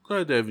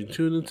Glad to have you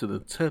tuned into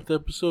the 10th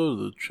episode of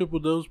the Triple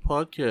Dubs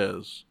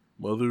Podcast,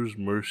 Mother's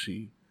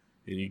Mercy.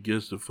 And you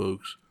guessed it,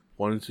 folks.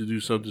 Wanting to do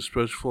something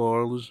special for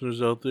our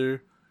listeners out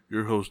there,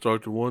 your host,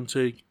 Dr. One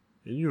Take,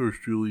 and yours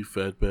truly,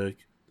 Fatback,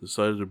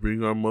 decided to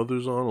bring our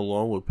mothers on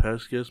along with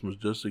past guest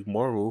Majestic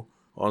Marvel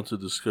on to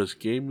discuss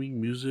gaming,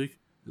 music,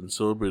 and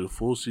celebrate a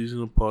full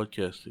season of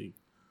podcasting.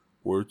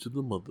 Word to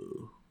the mother.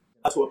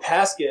 To a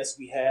past guest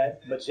we had,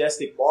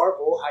 Majestic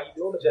Marvel. How you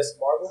doing, Majestic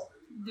Marvel?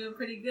 Doing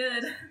pretty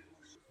good.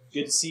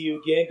 Good to see you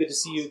again. Good to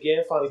see you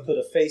again. Finally put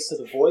a face to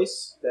the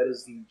voice. That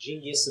is the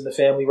genius in the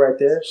family right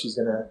there. She's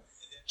going to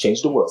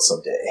change the world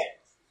someday.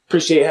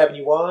 Appreciate having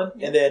you on.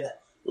 And then,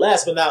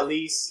 last but not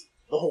least,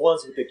 the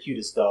ones with the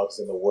cutest dogs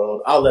in the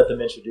world. I'll let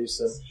them introduce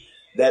them.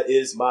 That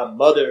is my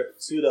mother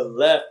to the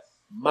left,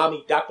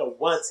 Mommy Dr.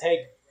 One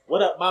Take.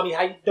 What up, Mommy?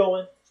 How you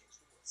doing?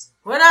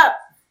 What up?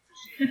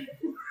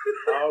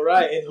 All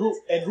right. And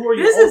who are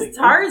you This holding? is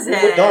Tarzan.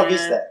 What dog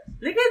is that?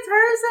 Look at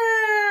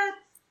Tarzan.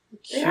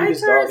 Say hi,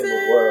 Cutest dog in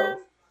the world.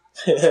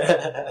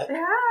 Say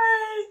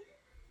hi.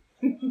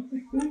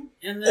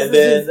 And this And is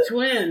then his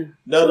twin.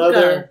 None Puka.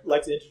 other,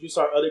 like to introduce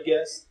our other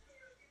guest,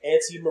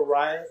 Auntie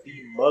Mariah,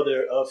 the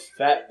mother of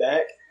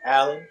Fatback,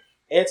 Alan.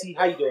 Auntie,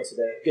 how you doing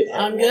today? Good. to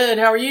have I'm you on. good.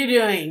 How are you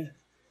doing?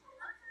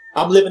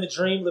 I'm living the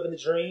dream,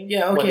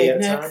 Yeah, One okay, day at a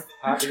next.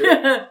 time.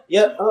 Happy.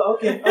 Yep. Oh,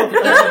 okay.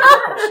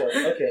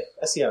 Okay.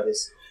 I see how it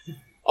is.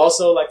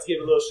 Also, like to give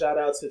a little shout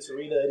out to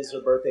Tarina. It is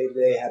her birthday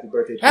today. Happy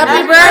birthday, Tarina.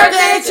 Happy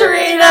birthday,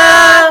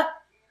 Tarina!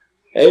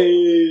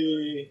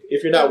 Hey,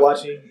 if you're not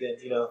watching, then,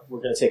 we're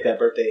going to take that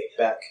birthday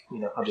back.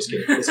 I'm just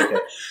kidding. It's okay.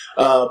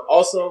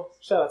 Also,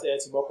 shout out to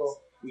Auntie Moko.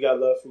 We got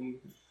love for you.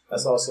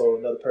 That's also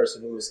another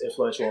person who was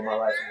influential in my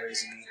life and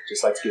raising me.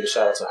 Just like to give a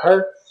shout out to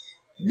her.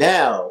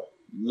 Now,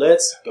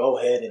 let's go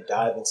ahead and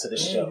dive into the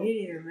show. You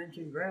didn't even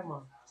mention Grandma.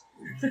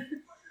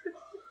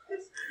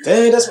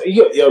 Dang, that's what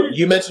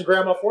you mentioned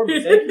Grandma for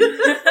me. Thank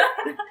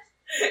you.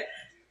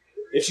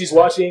 If she's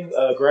watching,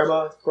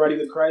 Grandma Karate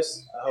with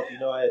Christ, I hope you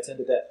know I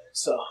attended that.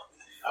 So,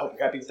 I hope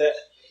you're happy with that.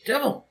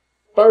 Devil.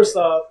 First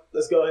off,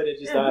 let's go ahead and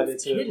just dive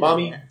who's into it. kidding,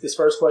 Mommy, man? this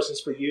first question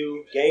is for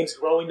you. Games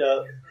growing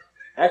up.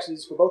 Actually,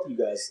 it's for both of you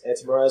guys.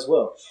 Auntie Mariah as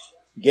well.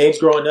 Games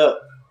growing up.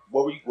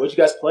 What did you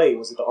guys play?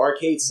 Was it the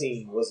arcade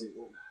scene? Was it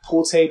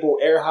pool table,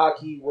 air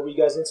hockey? What were you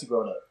guys into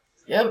growing up?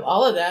 Yep,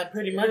 all of that,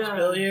 pretty much. Yeah.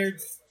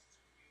 Billiards.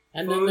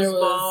 And then there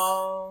was,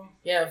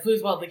 Foosball.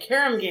 foosball, the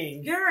carom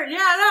game. Yeah,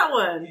 that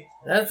one.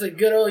 That's a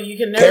good old, you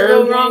can never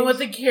Carom go wrong games? with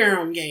the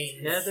carom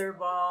game.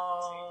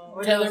 Tetherball.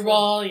 What else?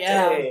 Tetherball,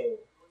 yeah. Dang.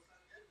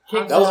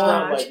 Kickball. That was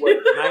around,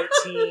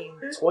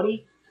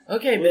 1920?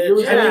 Okay, What year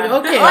was bitch. I that? mean,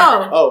 okay.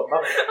 Oh, Oh,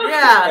 my,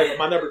 yeah. hey,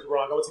 my number's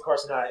wrong. I went to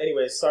Carson High.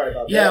 Anyways, sorry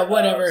about that. Yeah,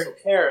 whatever. So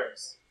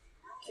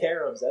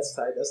Caroms, that's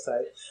tight.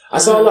 I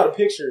saw a lot of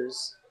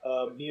pictures.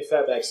 Me and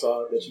Fatback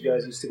saw that you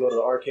guys used to go to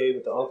the arcade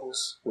with the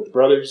uncles, with the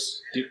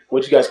brothers.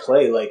 What'd you guys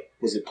play? Like,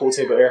 was it pool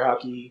table, air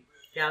hockey?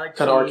 Galaxy.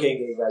 Kind of arcade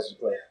game you guys did you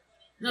play?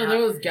 No, there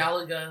was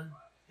Galaga.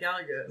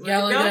 Galaga. Was it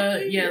Galaga,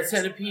 Galaxy? yeah, Or-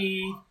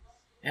 Centipede.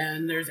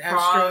 And there's Frog.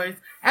 Asteroids.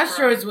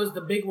 Asteroids was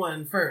the big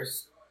one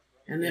first.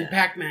 And then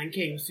Pac-Man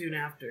came soon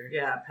after.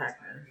 Yeah,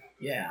 Pac-Man.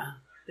 Yeah.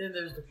 Then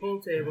there's the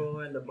pool table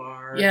and the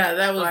bar. Yeah,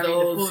 that was So, I the mean,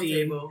 old pool scene.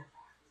 table.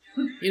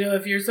 You know,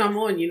 if you're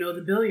someone, you know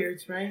the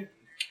billiards, right?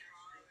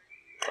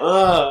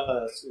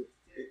 So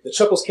the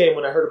chuckles came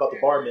when I heard about the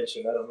bar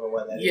mention. I don't know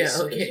why that is. Yeah,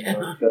 'cause, okay.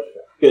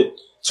 Good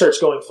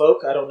church-going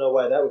folk. I don't know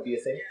why that would be a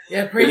thing.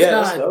 Yeah, But praise yeah,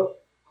 that's God. dope.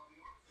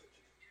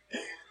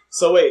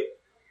 So wait,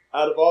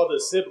 out of all the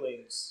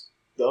siblings,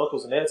 the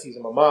uncles and aunties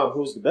and my mom,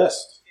 who's the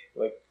best?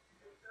 Like,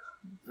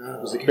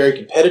 was it very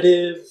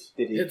competitive?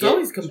 Did it It's get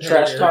always competitive.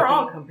 trash They're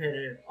all talking?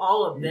 competitive.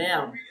 All of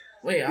them.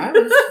 Wait, I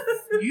was.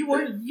 You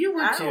were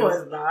I too.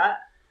 was not.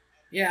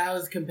 Yeah, I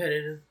was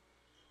competitive.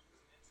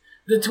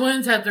 The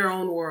twins had their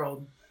own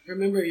world.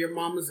 Remember, your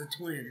mom was a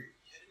twin.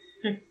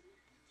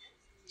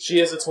 She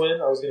is a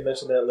twin. I was going to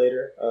mention that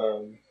later.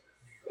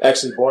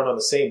 Actually born on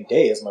the same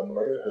day as my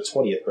mother, her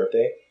 20th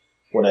birthday.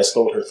 When I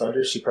stole her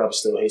thunder, she probably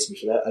still hates me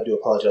for that. I do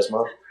apologize,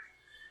 Mom.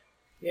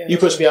 Yeah, You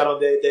pushed me out on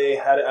that day.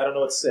 I don't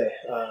know what to say.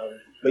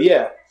 But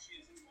yeah,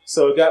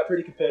 so it got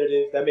pretty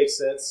competitive. That makes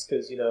sense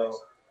because,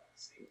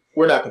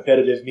 we're not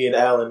competitive. Me and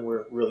Alan,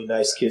 we're really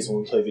nice kids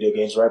when we play video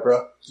games, right,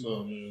 bro?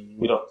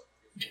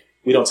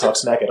 We don't talk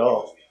smack at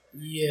all.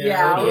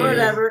 Yeah, okay.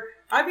 whatever.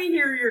 I be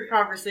hearing your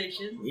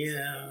conversation.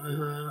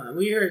 Yeah,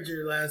 we heard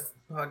your last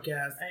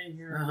podcast. I didn't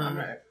hear him.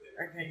 Uh-huh.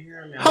 I can't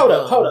hear him now. Hold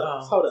up.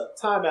 Oh.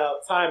 Time out.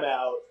 Time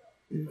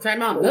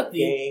out, nothing.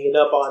 Ganging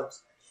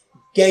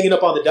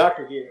up on the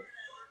doctor here.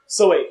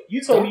 So wait,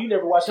 you told me you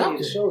never watched any of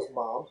the Doctor. shows,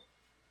 Mom.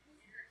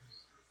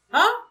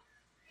 Huh?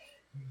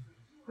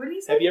 What do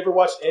you say? Have you ever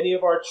watched any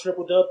of our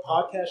Triple Dub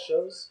podcast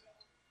shows?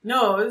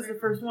 No, this is the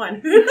first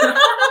one.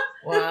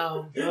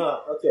 Wow.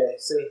 Okay.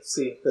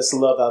 See, that's the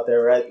love out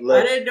there, right?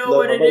 Love, I didn't know love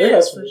what my it mother. is,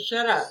 That's so me.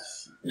 shut up.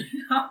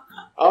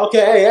 Okay,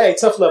 hey,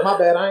 tough love. My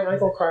bad. I ain't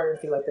gonna cry or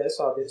anything like that. It's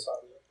all good.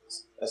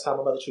 That's how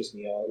my mother treats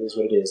me, y'all. It is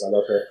what it is. I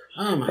love her.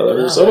 Oh my I love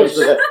her god. so much for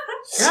that.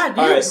 God,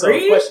 do All you right, so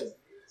breathe? question.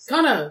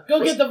 Connor,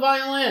 go get the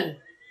violin.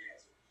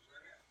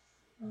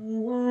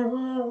 All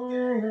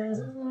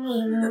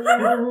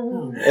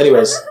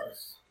Anyways,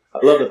 I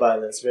love the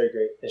violin. It's a very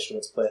great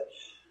instrument to play.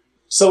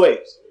 So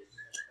wait,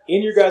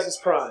 in your guys'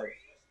 prime,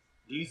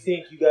 do you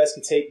think you guys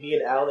could take me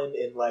and Alan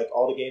in like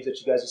all the games that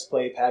you guys just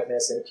played, Pac-Man,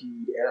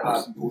 Centipede, air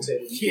hockey, pool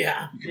table?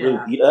 Yeah. You can really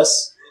beat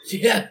us?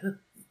 Yeah.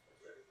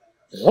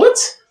 What?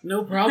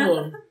 No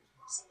problem.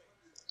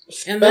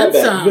 And Bad then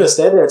bad. some. You gonna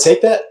stand there and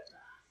take that?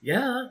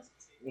 Yeah.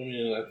 I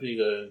mean, I think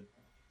I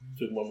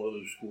took my mother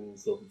to school a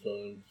couple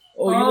times.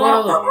 Oh, you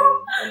want to?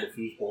 On the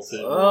foosball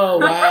table. Oh,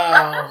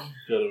 wow.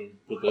 Gotta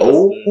put that out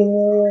there.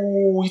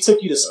 Oh, we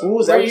took you to school?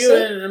 Is that Were what you you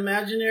said? in an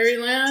imaginary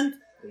land?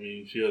 I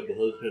mean, she had the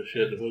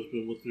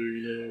husband with her,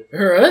 you know.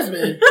 Her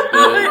husband?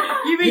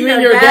 You You mean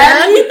your your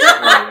daddy?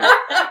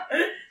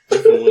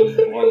 Different ones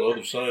on the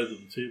other sides of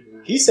the table.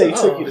 He said he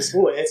took Oh. you to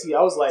school, Auntie.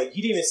 I was like,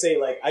 he didn't even say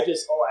like, I got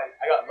lucky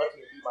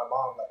to beat my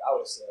mom. Like I would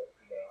have said,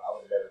 I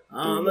would have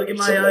never. Oh, look at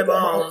my something like that.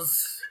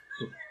 eyeballs.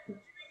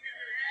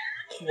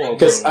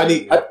 Because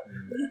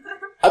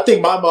I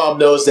think my mom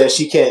knows that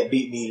she can't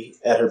beat me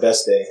at her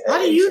best day. How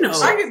do you know?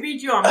 I could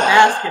beat you on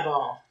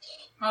basketball.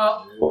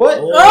 What?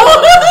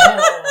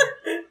 Oh.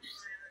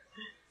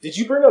 Did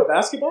you bring up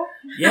basketball?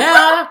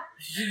 Yeah,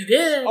 she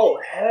did. Oh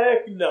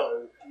heck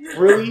no!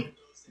 Really?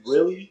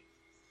 Really?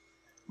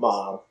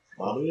 Mommy,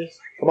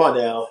 come on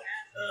now.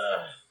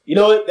 You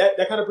know what?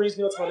 That kind of brings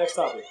me up to my next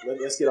topic.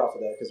 Let's get off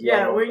of that because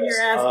Yeah, when your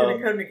ass gonna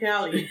come to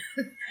Cali?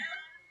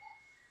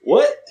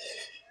 What?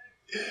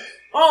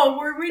 Oh,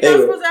 were we not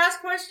supposed to ask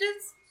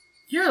questions?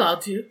 You're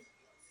allowed to.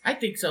 I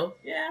think so.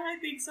 Yeah, I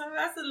think so.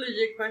 That's a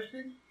legit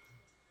question.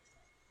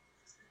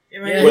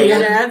 Am I Yeah, going he to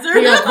got- answer?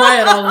 He got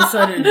quiet all of a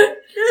sudden.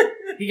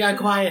 He got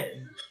quiet.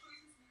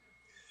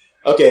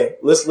 Okay,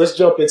 let's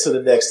jump into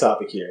the next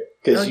topic here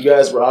because Okay. you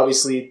guys were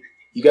obviously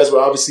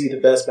the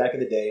best back in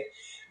the day.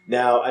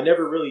 Now I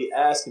never really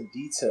asked in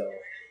detail,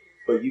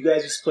 but you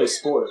guys used to play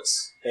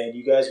sports and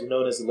you guys were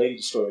known as the Lady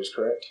Destroyers,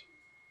 correct?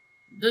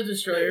 The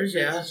Destroyers,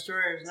 yeah.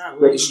 Destroyers, not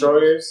The ladies.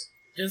 Destroyers.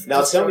 Just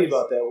Now tell me Destroyers.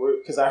 about that,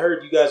 because I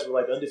heard you guys were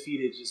like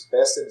undefeated, just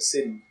best in the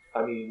city.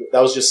 I mean,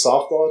 that was just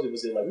softball.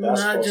 Was it like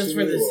basketball? Not just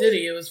for too, the or-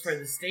 city, it was for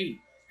the state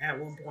at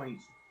one point.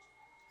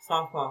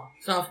 Softball.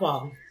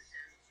 Softball.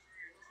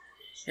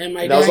 And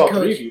my And that was dad all three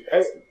of coached. you,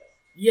 right?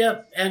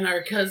 Yep, and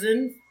our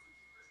cousin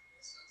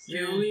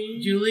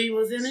Julie.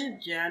 was in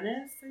it.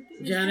 Janice, I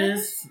think.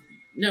 Janice.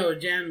 No,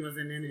 Jan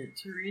wasn't in it.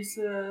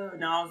 Teresa.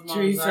 No, it was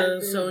Teresa,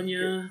 Martha.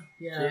 Sonia.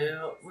 Yeah.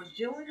 Jill. Was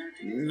Jill in her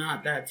team?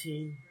 Not that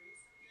team.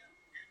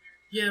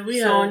 Yeah,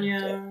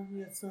 Sonia. We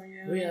had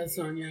Sonia. We had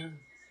Sonia.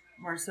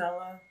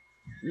 Marcella.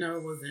 No,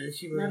 it wasn't.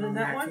 She Not wasn't in on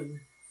that that one? team.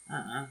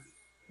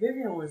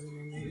 Vivian wasn't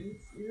in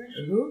it either.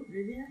 Who?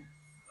 Vivian?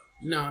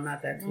 No,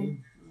 not that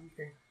team.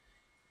 Okay.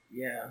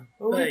 Yeah.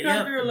 Well, But, we've gone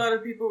yep. through a lot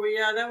of people, but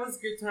yeah, that was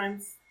good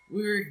times.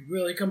 We were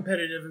really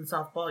competitive in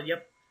softball.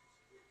 Yep.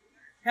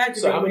 Had to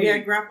So be. how We many-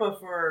 had Grandpa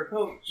for our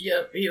coach.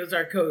 Yep. He was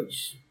our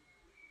coach.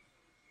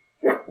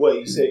 What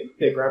you said?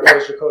 Grandpa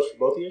was your coach for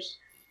both years?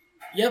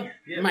 Yep.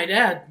 Yep. My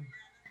dad.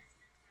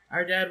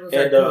 Our dad was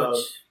And, our coach.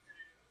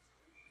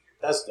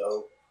 That's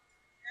dope.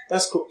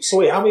 That's cool. So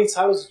wait, how many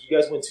titles did you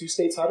guys win? 2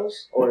 state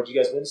titles, or did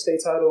you guys win a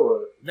state title?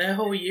 Or That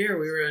whole year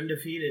we were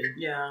undefeated.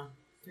 Yeah.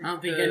 I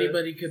don't think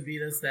anybody could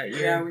beat us that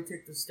year. Yeah, we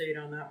took the state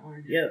on that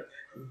one. Yep.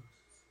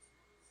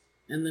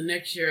 And the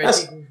next year,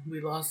 That's- I think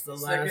we lost the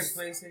Second last.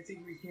 place, I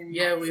think we came.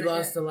 Yeah, we second.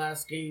 lost the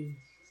last game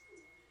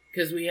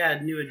because we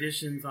had new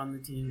additions on the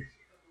team.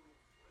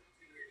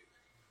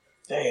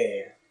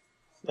 dang,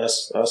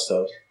 that's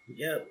tough.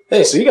 Yep.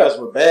 Hey, so you guys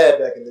were bad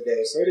back in the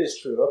day. So it is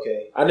true.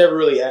 Okay, I never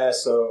really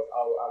asked, so I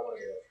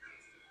wanted to.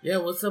 Yeah.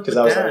 What's up 'Cause with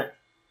I was that? like-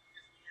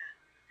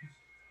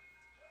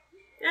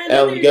 Yeah,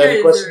 Alan, you got any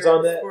guys questions are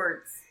on that?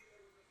 sports.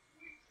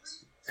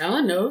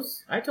 Alan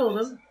knows. I told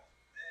him.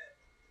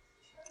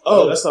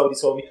 Oh, that's not what he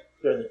told me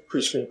during the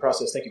pre-screen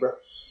process. Thank you, bro.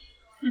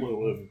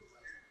 Whatever.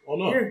 Oh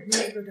no. Here, you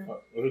go down.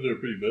 I heard they were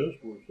pretty bad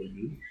sports, like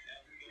dude.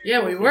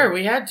 Yeah, we were.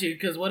 We had to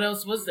because what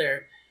else was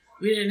there?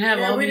 We didn't have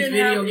Yeah, all we these didn't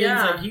video have- games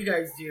yeah. like you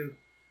guys do.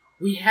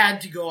 We had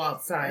to go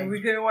outside. And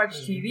we couldn't watch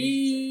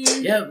TV.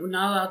 Yeah, we're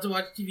not allowed to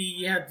watch TV.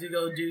 You had to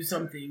go do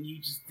something. You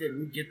just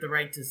didn't get the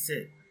right to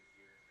sit.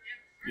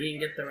 You didn't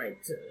get the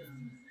right to.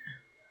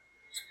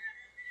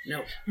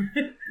 Nope.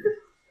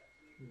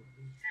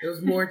 There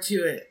was more to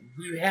it.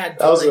 You had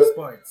That to was play a-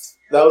 sports.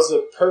 That was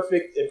a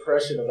perfect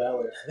impression of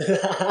Alan.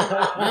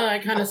 Well, I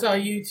kind of saw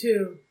you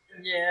too.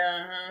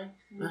 Yeah.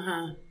 Uh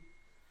huh.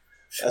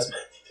 That's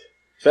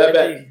Fatback.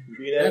 That's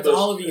Being that's ambushed.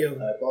 all of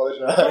you. I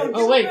apologize.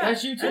 Oh wait,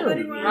 that's you I thought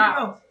he too. wanted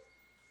Wow.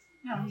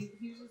 No, he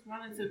just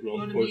wanted to Wrong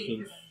go to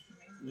questions.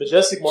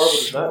 Majestic Marvel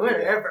does to go. not. do that.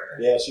 Whatever.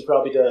 Yeah, she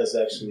probably does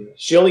actually.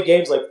 She only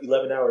games like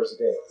 11 hours a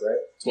day, right?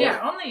 12?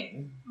 Yeah,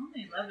 only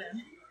 11.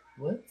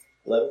 What?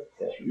 11.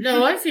 Yeah.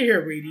 No, I see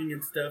her reading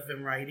and stuff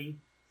and writing.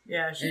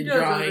 Yeah, she And does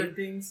drawing. other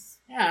things.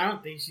 Yeah, I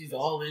don't think she's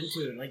all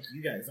into it like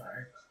you guys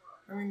are.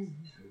 I mean,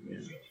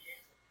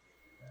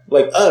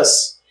 Like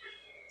us.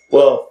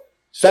 Well,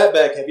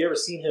 Fatback. Have you ever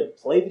seen him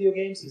play video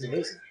games? He's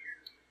amazing.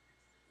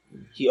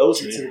 He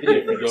owes it to the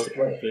video games to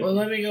play. Well,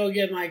 let me go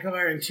get my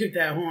car and toot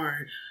that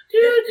horn.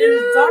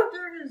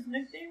 his his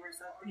nickname or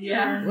something?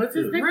 Yeah. What's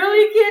his name?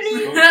 Really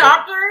kidding?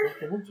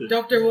 Doctor?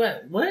 Doctor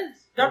what? What?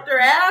 Dr.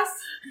 Ass?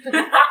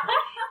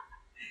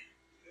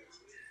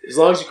 As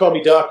long as you call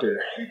me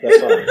doctor, that's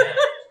fine.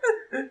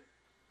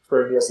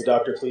 Refer to me as the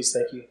doctor, please.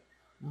 Thank you.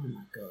 Oh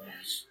my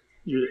gosh.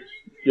 You're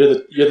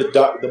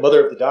the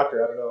mother of the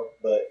doctor. I don't know,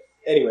 but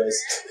anyways,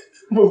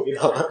 moving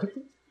on.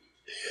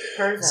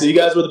 So you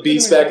guys were the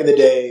beast back in the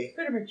day.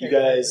 You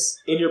guys,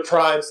 in your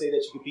prime, say that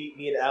you could beat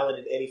me and Alan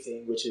in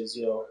anything, which is,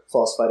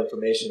 falsified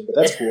information, but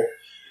that's cool.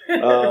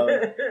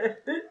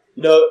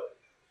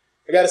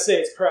 I gotta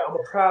say, I'm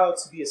proud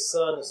to be a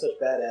son of such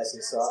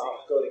badasses, so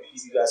I'll go to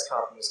give you guys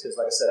compliments, because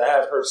like I said, I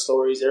have heard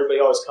stories. Everybody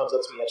always comes up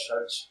to me at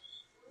church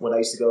when I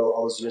used to go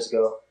all those years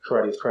ago,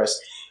 Karate with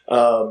Christ,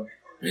 that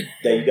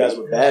you guys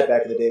were bad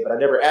back in the day, but I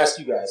never asked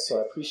you guys, so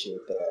I appreciate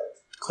that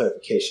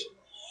clarification.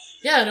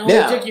 Yeah, it only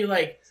took you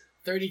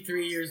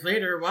 33 years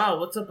later. Wow,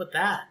 what's up with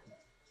that?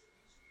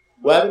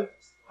 What happened?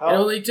 It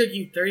only took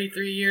you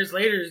 33 years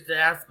later to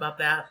ask about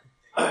that.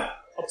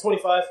 I'm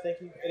 25, thank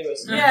you.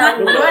 Anyways. Yeah,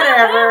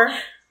 whatever.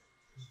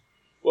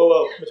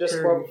 Whoa.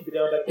 Majestic Marvel, keep it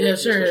down back there. Yeah,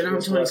 sure, and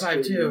I'm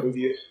 25 too. Move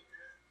you.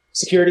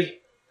 Security.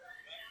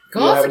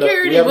 Call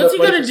security. What's he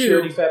going to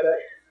do? Fatback?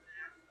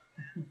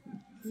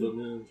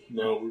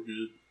 No, we're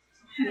good.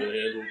 Got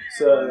handled.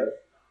 So,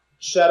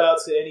 shout out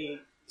to any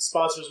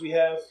sponsors we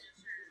have.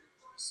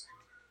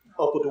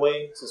 Uncle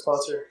Dwayne is a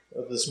sponsor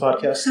of this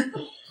podcast.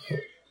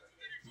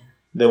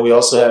 Then we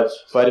also have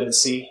Vitamin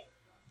C.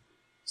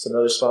 It's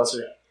another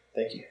sponsor.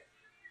 Thank you.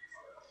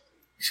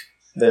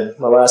 Then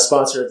my last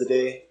sponsor of the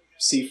day,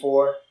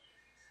 C4.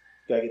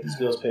 Gotta get these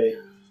bills paid.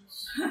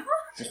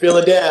 If you're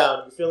feeling down,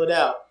 if you're feeling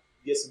out,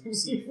 get some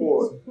C4.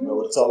 You know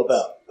what it's all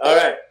about. All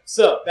right.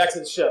 So, back to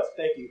the show.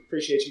 Thank you.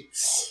 Appreciate you.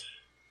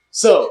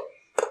 So,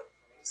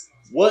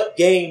 what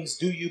games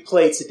do you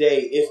play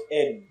today, if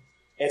any?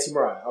 Auntie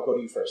Mariah, I'll go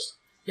to you first.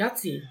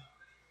 Yahtzee.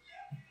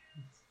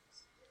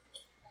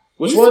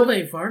 Which we used one? To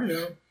play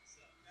Farmville.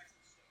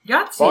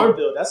 Yahtzee.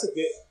 Farmville. That's a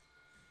good.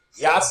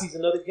 Yahtzee's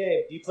another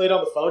game. Do you play it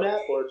on the phone app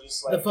or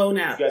just the phone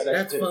app? You guys actually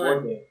That's play the fun.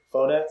 board game?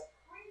 Phone app.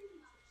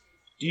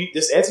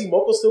 Does Auntie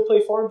Moco still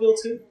play Farmville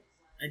too?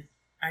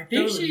 I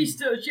think she's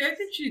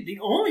the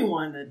only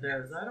one that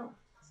does. I don't.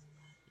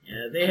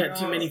 Yeah, they had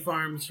too many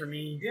farms for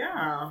me.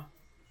 Yeah.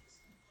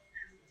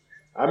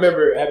 I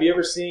remember. Have you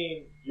ever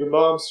seen your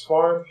mom's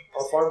farm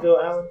on Farmville,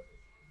 Alan?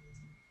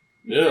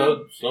 Yeah, I'd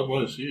stop by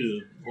and see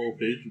it. The whole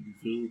page would be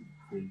filled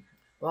with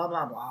Blah,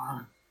 blah,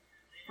 blah.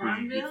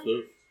 crazy good stuff.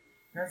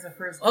 That's the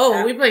first.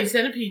 Oh, we played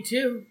Centipede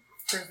too.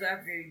 First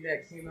upgrade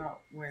that came out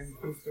when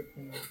Facebook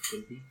came out.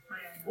 Centipede?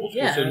 Old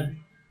school Yeah. Centipede?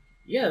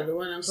 Yeah, the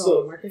one Uncle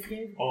So- Marcus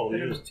gave. Oh, But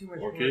yeah. it was too much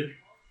Arcade?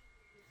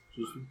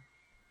 System?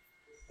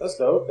 That's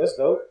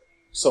dope.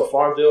 So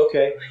Farmville,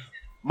 okay.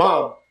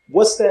 Mom,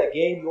 what's that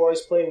game you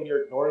always play when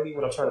you're ignoring me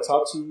when I'm trying to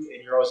talk to you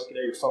and you're always looking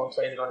at your phone,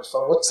 playing it on your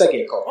phone? What's that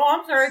game called? Oh,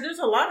 I'm sorry. There's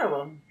a lot of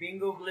them.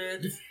 Bingo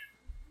Blitz,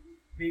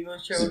 Bingo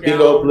Showdown,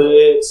 Bingo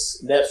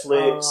Blitz,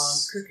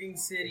 Netflix, Cooking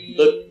City.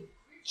 Look.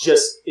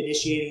 Just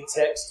initiating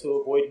text to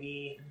avoid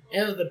me.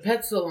 It was the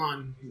pet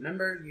salon.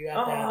 Remember? You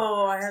got that.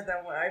 Oh, I had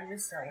that one. I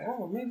missed that one.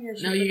 Oh, maybe I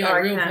should. No, you got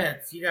real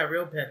pets. You got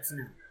real pets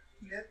now.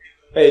 Yep.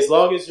 Hey, as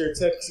long as you're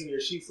texting your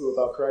Shifu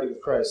about Karate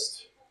with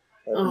Christ,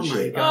 I Oh my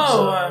appreciate it.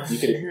 gosh. You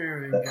could-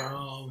 Here we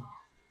go.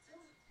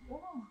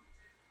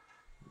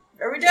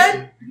 Are we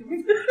done?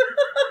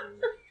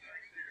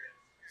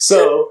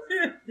 So,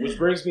 which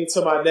brings me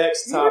to my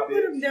next You didn't topic.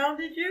 put him down,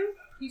 did you?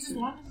 He just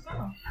wanted to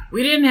go.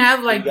 We didn't have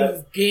You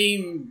got-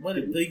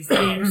 these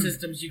game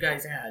systems you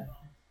guys had.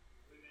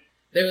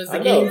 There was the I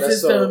know, game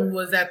that's system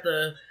was at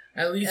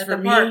least At for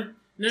the me. park.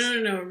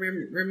 No.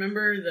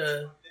 Remember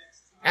the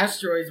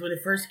Asteroids when it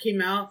first came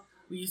out?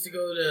 We used to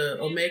go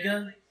to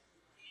Omega.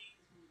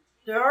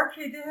 The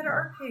arcade. They had an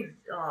arcade.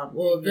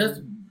 Well,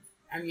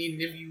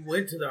 if you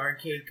went to the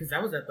arcade, because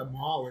that was at the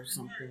mall or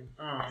something.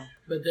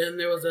 But then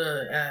there was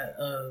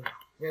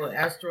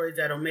Asteroids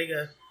at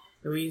Omega,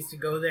 and we used to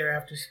go there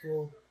after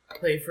school,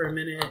 play for a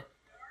minute,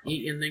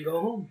 eat, and then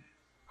go home.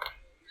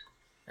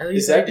 At Is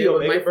least that I the did with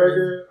my Omega friends.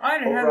 Burger? I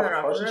didn't have over that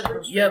off on Carson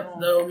Carson Street? Yep,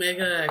 the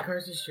Omega at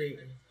Carson Street.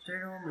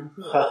 Straight home and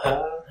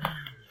cook.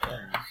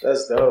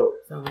 That's dope.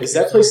 So Is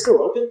that place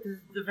still open?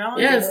 The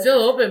Valentine. Yeah, it's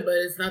still open, but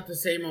it's not the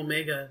same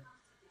Omega.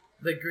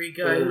 The Greek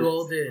guy who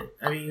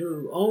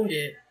owned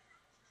it,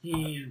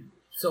 he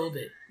sold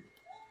it.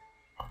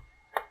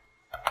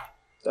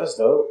 That's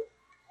dope.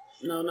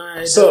 No,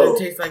 it So- doesn't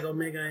taste like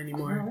Omega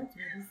anymore. that's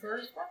maybe for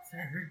a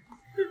sponsor.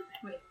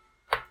 Wait,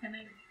 can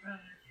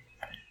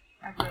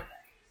I? I'll be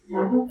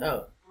right back.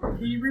 Oh.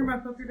 Can you bring my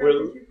puppy back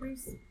We're- with you,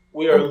 please?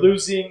 We are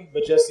losing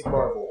Majestic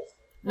Marvel.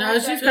 No,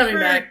 she's Just coming for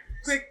a back.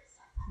 Quick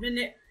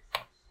minute.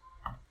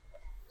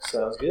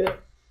 Sounds good.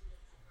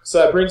 So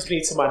that brings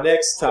me to my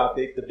next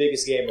topic, the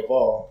biggest game of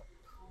all,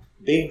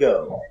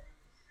 bingo.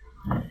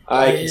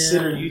 I Yeah.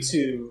 consider you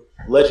two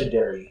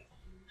legendary,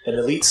 an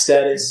elite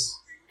status.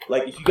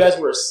 Like if you guys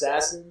were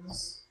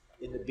assassins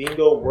in the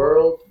bingo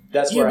world,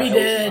 that's You'd where I be held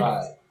dead. you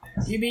high.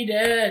 You be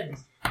dead.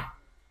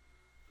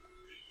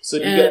 So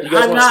do you And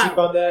guys I'm want to not- speak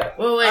on that?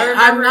 Well, wait, I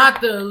I'm remember-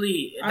 not the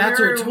elite. That's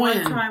I her remember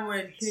twin. One time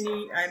when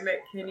I met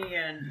Kenny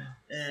and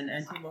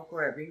Auntie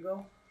Moko at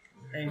bingo,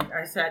 and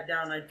I sat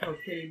down. I told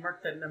Kenny,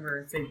 mark that number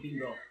and say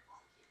bingo.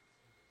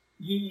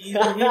 He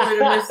would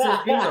have missed his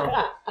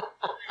bingo.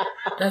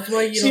 That's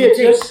why you She don't had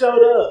take. just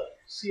showed up.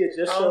 She had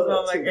just I showed was all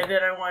up. like, too. and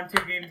then I won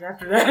 2 games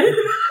after that.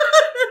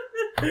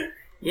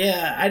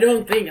 Yeah, I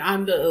don't think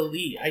I'm the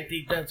elite. I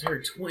think that's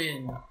her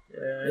twin.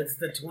 Yeah. It's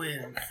the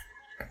twins.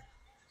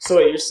 So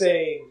wait, you're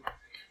saying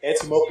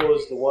Antimoko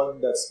is the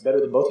one that's better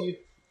than both of you?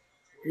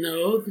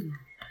 No.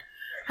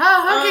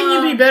 How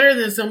can you be better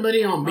than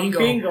somebody on bingo?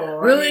 Bingo,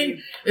 Really? I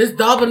mean, It's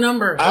Dob a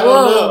number. I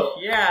don't know.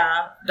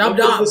 yeah. Dob Look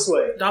at it Dob. this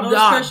way. Dob No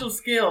Dob. special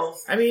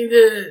skills. I mean,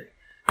 the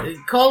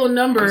call a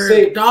number, You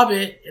say- Dob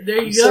it. There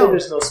You you say go.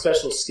 there's no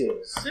special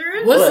skills. There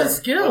is. What's But the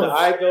skill? When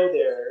I go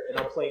there and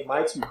I'm playing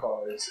my 2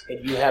 cards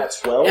and you have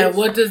 12, And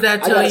what does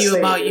that I tell gotta you say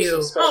about there's you?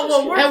 some special Oh,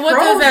 well, we're skills. And what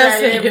pros does that at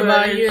say it, but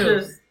about it's you?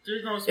 just-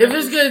 there's no If special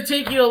it's gonna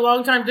take you a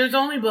long time, there's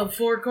only but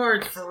 4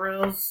 cards for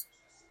reals.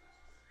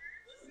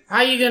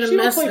 How you gonna She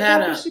don't mess play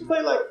that poker, up? She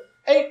played like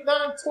 8,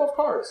 9, 12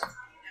 cards.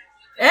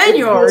 And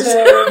yours.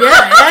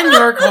 Yeah, and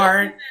your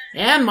card,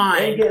 and And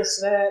mine. getting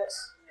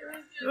snacks.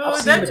 Well, I've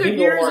seen that the took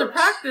bingo years marks. of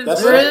practice.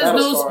 That's There right, is that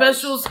was no cards.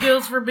 special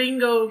skills for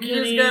bingo, You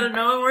Kenny. just gotta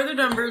know where the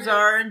numbers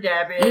are and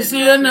dab it. You and see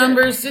that's a it.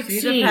 number See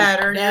 16. the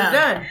pattern, Yeah.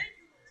 you're done.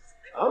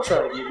 I'm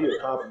trying to give you a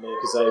compliment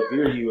because I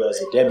view you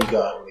as a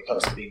demigod when it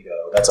comes to bingo.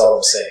 That's all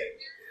I'm saying.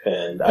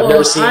 And I've Well,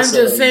 never seen I'm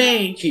somebody just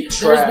saying, keep there's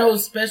track. no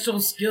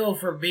special skill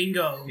for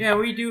bingo. Yeah,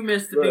 we do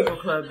miss the Right.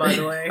 bingo club, by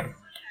the way.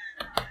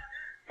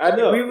 I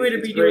know. We wouldn't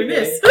It's be great doing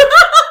this. game.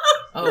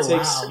 Oh, It takes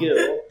wow.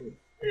 skill.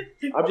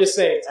 I'm just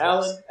saying,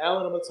 Alan,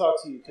 I'm going to talk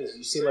to you because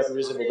you seem like a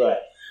reasonable guy.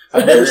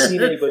 I've never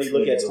seen anybody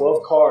look at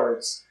 12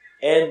 cards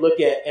and look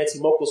at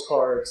Antimoko's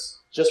cards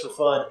just for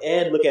fun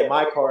and look at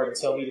my card and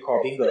tell me to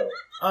call bingo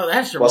Oh,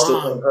 that's your while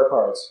still playing mom. her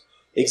cards.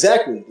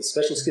 Exactly, the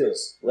special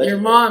skills. Your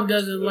Legendary. mom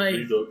doesn't like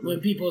bingo. when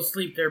people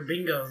sleep their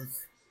bingos.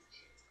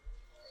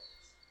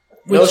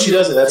 No, Which she you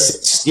doesn't. don't That's do.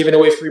 just giving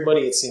away free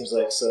money, it seems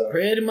like. So.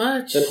 Pretty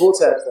much. Then pool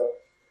tabs, though.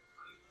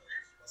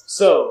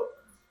 So,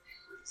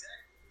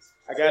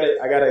 I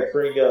gotta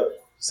bring up,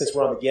 since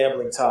we're on the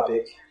gambling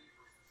topic,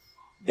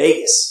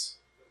 Vegas.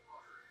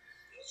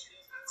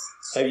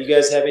 Have you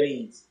guys have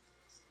any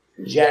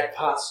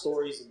jackpot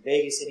stories in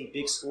Vegas? Any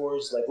big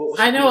scores? Like what was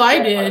I your know biggest I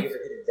jackpot did. you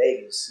ever hit in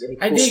Vegas? Any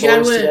I cool think I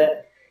stories to went-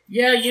 that?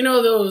 Yeah, you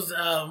know those,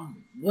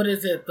 what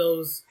is it?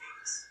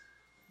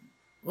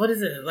 What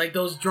is it? Like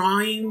those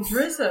drawings?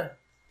 Marissa.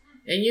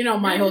 And you know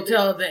my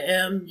hotel, the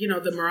M, you know,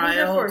 the Who's Mariah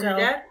that for, your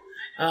Hotel.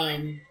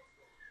 dad?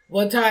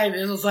 One time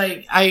it was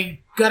like I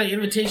got an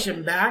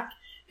invitation back.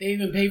 They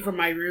even paid for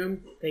my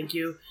room. Thank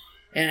you.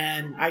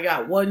 And I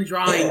got one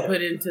drawing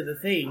put into the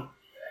thing.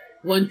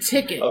 One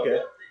ticket. Okay.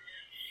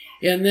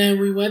 And then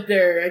we went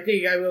there. I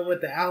think I went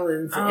with the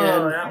Allens Oh,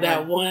 and that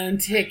that one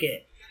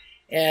ticket.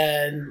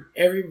 And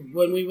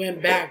when we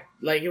went back,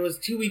 like it was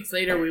 2 weeks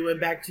later, we went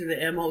back to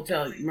the M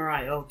Hotel,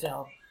 Mariah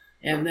Hotel.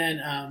 And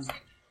then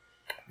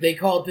they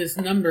called this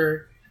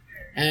number,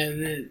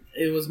 and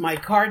it was my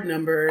card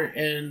number,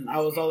 and I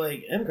was all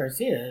like, M.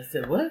 Garcia. I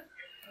said, what?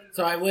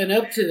 So I went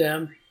up to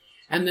them,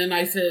 and then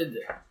I said,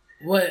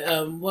 what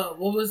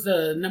was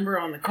the number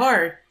on the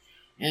card?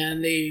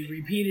 And they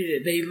repeated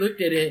it. They looked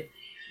at it,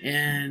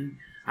 and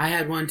I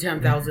had won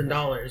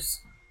 $10,000.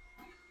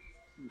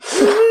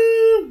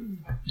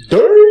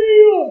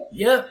 Damn!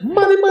 Yep.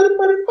 Money, money,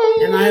 money,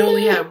 money! And I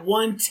only had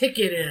one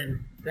ticket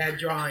in that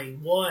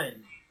drawing.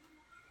 One.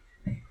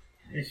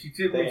 And she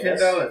tipped me Damn,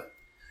 $10.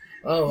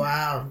 Oh,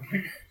 wow.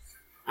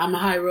 I'm a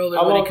high roller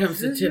How when long it comes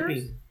to is yours?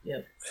 tipping.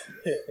 Yep.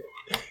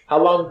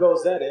 How long ago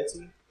was that,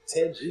 Auntie?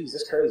 10 G's,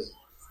 that's crazy.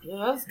 Yeah,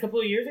 that was a couple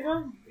of years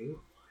ago.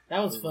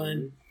 That was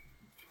fun.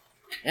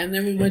 And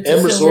then we went to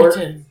M Resort.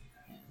 Silverton.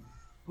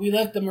 We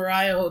left the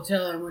Mariah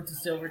Hotel and went to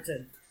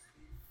Silverton.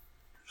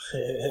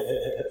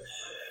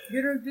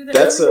 You don't do that.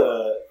 That's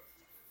every-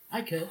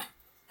 I could.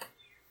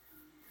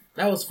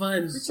 That was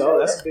fun. So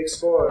that's a big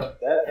score.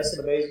 That's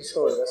an amazing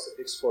story. That's a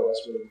big score.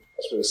 That's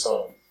really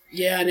solid.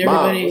 Yeah, and Mom,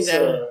 everybody what's,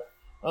 that.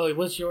 Oh,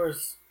 what's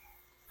yours?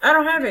 I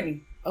don't have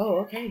any. Oh,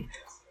 okay.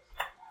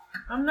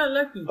 I'm not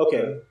lucky.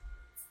 okay,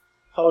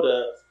 hold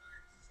up.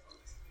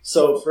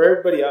 So for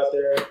everybody out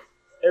there,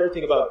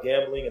 everything about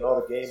gambling and all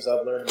the games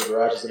I've learned in the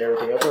garages and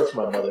everything, I've learned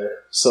from my mother.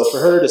 So for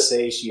her to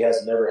say she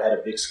has never had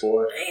a big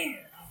score, Damn.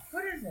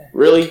 What is that?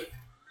 really,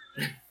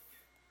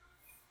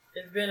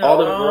 It's been a all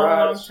the long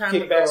garage time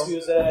kickbacks ago. we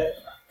was at,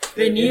 It's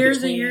been in years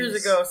and betweens.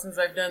 years ago since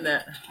I've done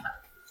that.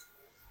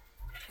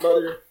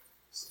 Mother,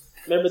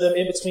 remember them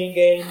in between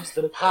games?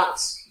 Them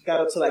pots got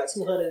up to like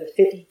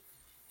 250.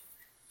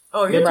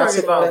 Oh, you're Remember I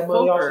talking took all about that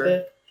money off of poker.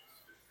 them?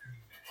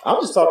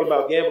 I'm just talking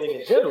about gambling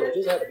in general. It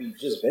doesn't have to be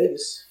just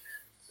Vegas.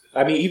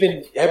 I mean,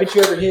 even haven't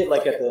you ever hit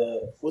like at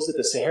the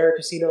Sahara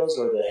casinos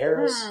or the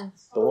Harris,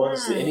 the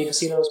ones, the Indian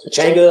casinos,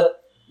 Pachanga?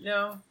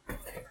 No.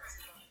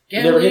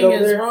 You never hit Gambling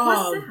over is there?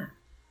 What's wrong. that?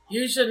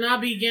 You should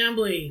not be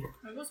gambling.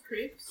 Are those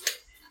crepes?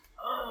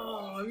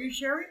 Oh, are you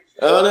sharing?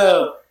 Oh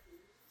no!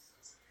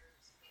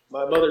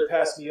 My mother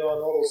passed me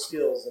on all those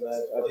skills, and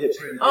I've hit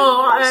pretty good.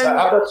 Oh, So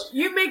how about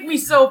you make me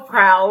so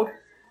proud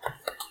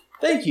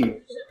Thank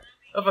you.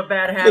 of a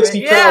bad Makes habit.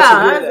 me proud to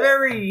Yeah, hear that's that.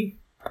 very.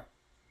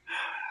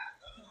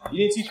 You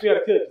didn't teach me how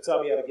to cook. You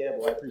taught me how to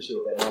gamble. I appreciate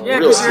that. I'm Yeah,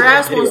 real because your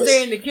serious. ass won't Anyways.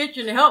 stay in the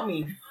kitchen to help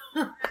me.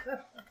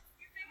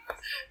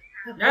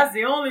 That's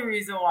the only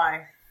reason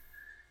why.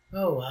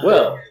 Oh, wow.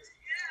 Well,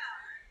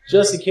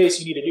 just in case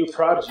you need a new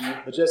prodigy,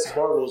 Majestic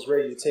Marvel is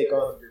ready to take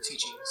on your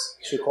teachings.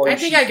 Should call I you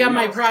think I got Shifu.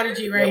 my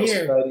prodigy right Rebel here.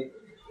 Society.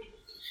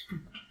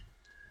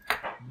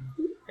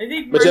 I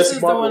think Majestic Marissa's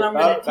the one Marvel, I'm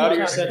going to bow to teach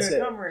your how to sensei.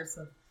 cook. Come,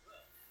 Marissa.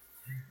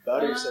 Bow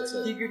to your He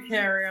sensei. could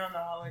carry on the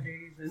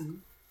holidays. And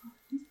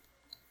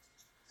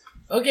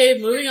Okay,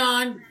 moving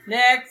on.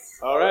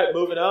 next. All right,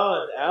 moving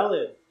on.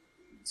 Alan.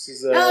 This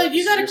is, Alan,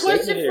 you this got is a your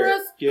question segment for here.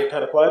 us? Getting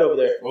kind of quiet over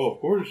there. Oh, of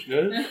course,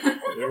 guys.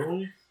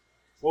 Everyone.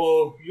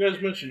 Well, you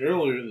guys mentioned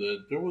earlier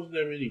that there wasn't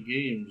that many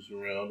games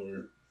around,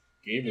 or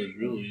gamers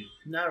really.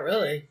 Not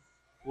really.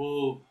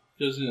 Well,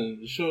 because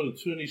it showed in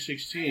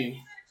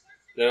 2016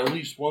 that at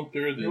least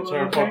 1/3 of the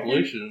entire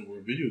population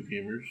were video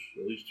gamers,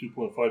 at least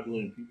 2.5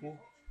 billion people.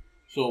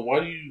 So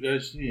why do you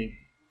guys think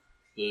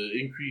the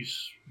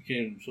increase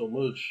became so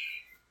much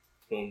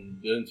from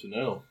then to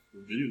now for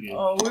video games?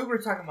 Oh, we were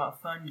talking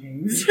about fun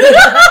games.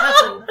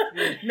 So,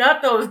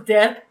 Not those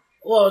death.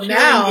 Well, shooting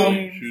now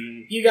games.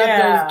 shooting. you got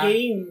Yeah.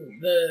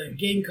 the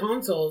game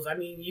consoles. I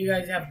mean, you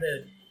guys have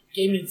the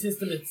gaming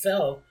system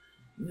itself.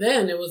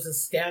 Then it was a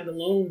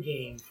standalone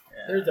game.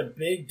 There's a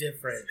big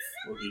difference.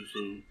 Okay,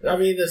 so I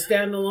mean, the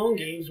standalone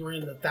games were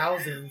in the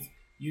thousands.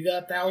 You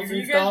got If thousands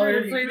you guys were to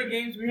dollars. play the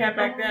games we had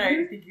back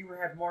then, I think you would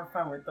have more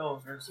fun with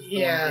those versus the ones we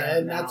Yeah, have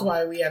and now. that's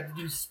why we had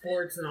to do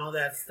sports and all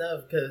that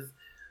stuff because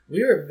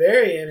we were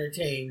very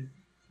entertained.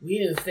 We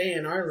didn't stay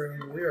in our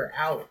room; we were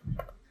out.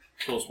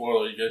 So it's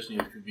more like you guys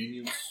need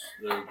convenience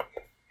that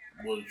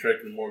will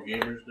attract more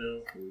gamers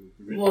now?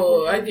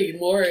 Well, I think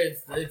more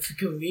it's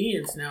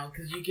convenience now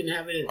because you can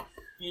have it.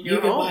 In You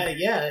your can home. buy,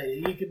 yeah,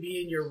 you could be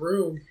in your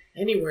room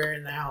anywhere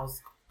in the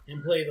house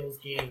and play those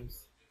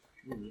games.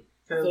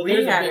 So So we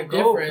there's a had to big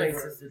go difference.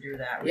 places to do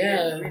that.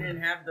 Yeah. We didn't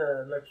have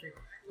the electric.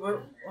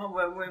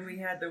 When we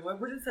had the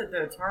what is it?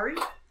 The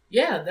Atari,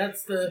 Yeah,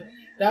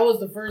 that was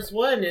the first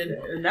one, and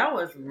and that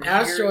was years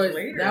Asteroids.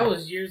 later. That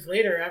was years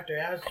later after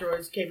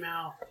Asteroids came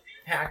out.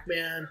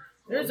 Pac-Man.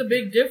 There's a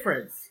big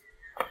difference.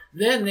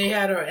 Then they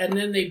had, and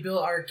then they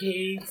built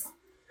arcades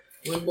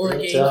when more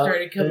games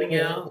started coming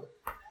out.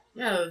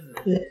 Yeah.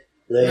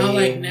 Not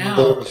like now.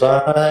 The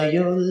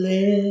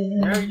violin.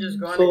 Now you're just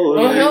going.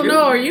 Oh hell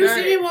no! Are you Right.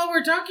 singing while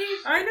we're talking?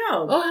 I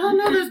know. Oh hell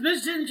no! This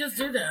bitch didn't just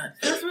do that.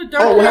 That's what Oh,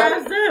 Dark what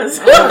Ass does.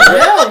 Oh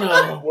hell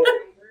no! Well,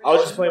 I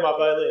was just playing my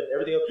violin.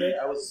 Everything okay?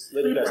 I was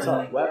letting you guys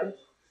talk. What happened?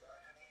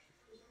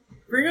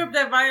 Bring up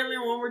that violin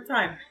one more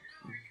time.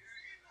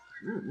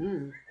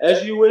 Mm-mm.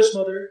 As you wish,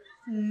 mother.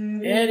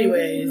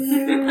 Anyways,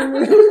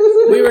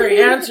 we were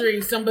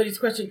answering somebody's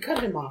question. Cut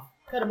him off.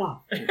 Cut him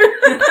off.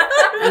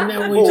 And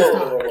then we Whoa, just whoa,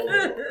 talked. whoa,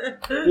 whoa,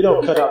 whoa. We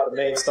don't cut out the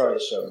main star of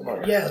the show. Come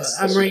on. Yeah, Let's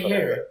I'm just right come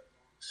here. back.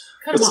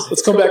 Cut him off.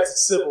 Let's come back to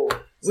civil.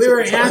 We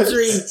were civil times.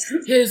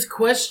 answering his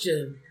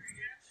question.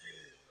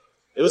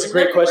 It was a Is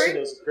great that question. great? It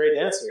was a great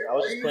answer. I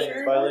was Are just you playing sure?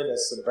 the violin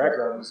that's in the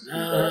background.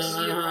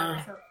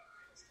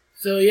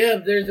 So yeah,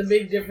 there's a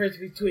big difference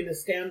between a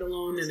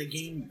standalone and a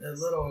game, a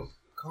little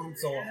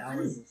console.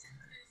 Alan.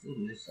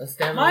 A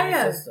standalone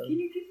Maya, system. can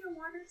you give me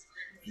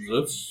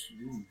water? That's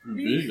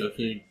big, I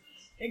think.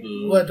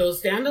 The What,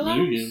 those video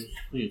standalones? games,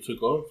 I think it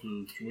took off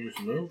to tremendous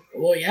amount.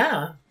 Well,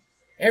 yeah.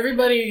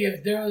 Everybody,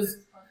 if there was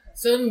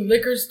some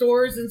liquor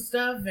stores and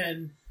stuff,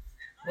 and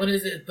what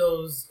is it,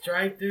 those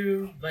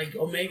drive-through, like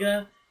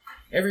Omega,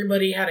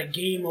 everybody had a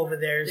game over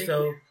there,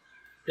 so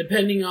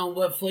depending on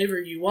what flavor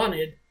you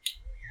wanted,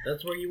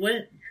 that's where you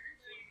went.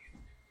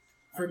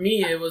 For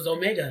me, it was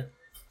Omega.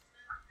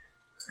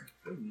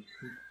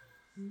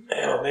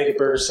 Mega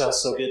Burger sounds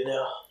so good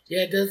now.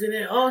 Yeah, doesn't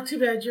it? Oh, too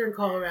bad you're in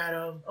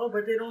Colorado. Oh,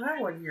 but they don't have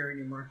one here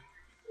anymore.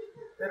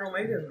 That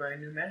Omega's by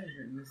new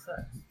management, and it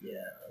sucks. Yeah,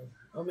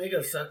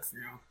 Omega sucks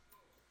now.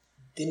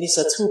 Denise,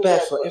 are too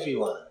bad for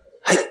everyone.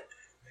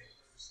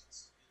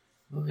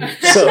 Oh,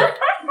 he's- So,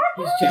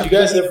 he's did you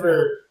guys Japanese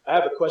ever? I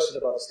have a question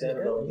about the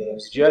standalone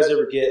games. Did you guys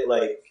ever get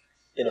like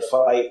in a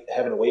fight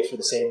having to wait for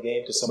the same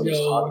game because somebody was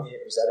No. hogging it?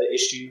 Was that an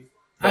issue?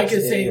 I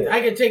could Yeah. say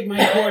I could take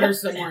my quarter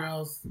somewhere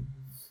else.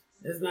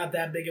 It's not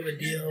that big of a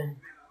deal.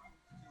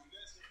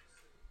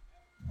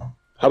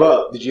 How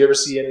about? Did you ever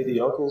see any of the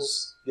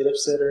uncles get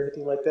upset or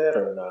anything like that,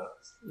 or not?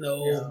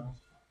 No, Yeah.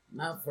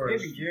 not for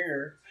Maybe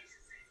Junior.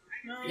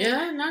 No.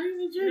 Yeah, not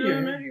even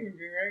Junior. No, not even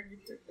Junior.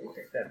 I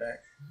take that back.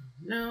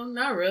 No,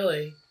 not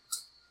really.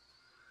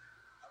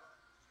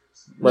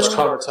 Much No.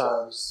 calmer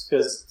times,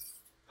 because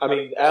I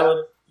mean,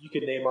 Alan, you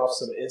could name off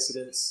some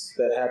incidents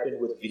that happened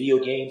with video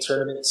game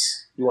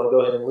tournaments. You want to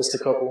go ahead and list a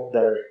couple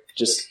that are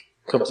just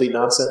complete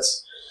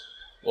nonsense?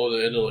 Oh,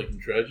 they ended like in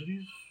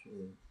tragedies?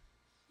 Or...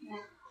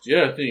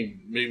 Yeah, I think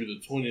maybe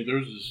there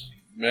was this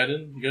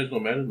Madden. You guys know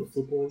Madden, the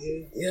football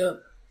game?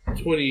 Yep.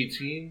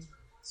 2018,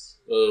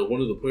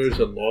 one of the players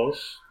had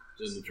lost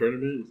in the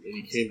tournament, and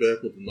he came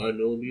back with a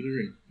 9mm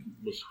and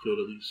must have killed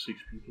at least 6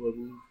 people, I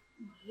believe.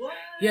 What?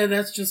 Yeah,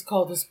 that's just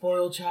called a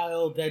spoiled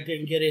child that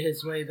didn't get it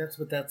his way. That's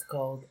what that's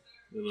called.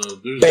 And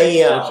there's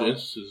Bam! a bunch of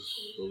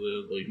instances of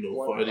that, like,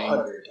 fighting.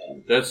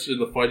 100. That's in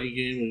the fighting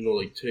game,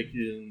 like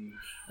Tekken.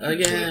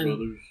 Again,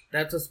 Brothers.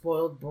 that's a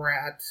spoiled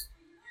brat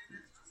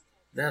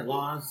that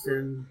lost,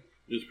 and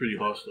It's pretty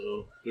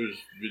hostile. There's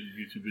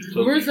YouTube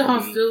videos. where's the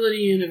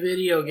hostility in a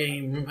video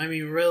game? I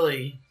mean,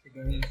 really,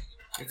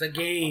 it's a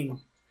game.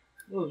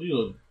 Well,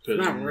 It's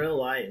not real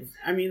life.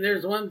 I mean,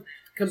 there's one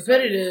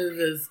competitive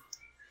is.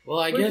 Well,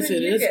 I Which guess one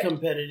it you is get?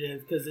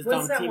 competitive because it's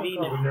What's on that TV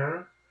one called?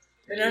 now.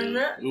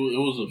 Internet? It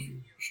was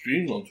a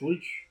stream on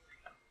Twitch,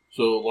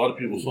 so a lot of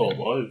people saw it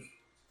live.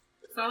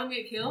 Saw him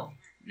get killed?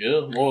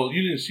 Yeah, well,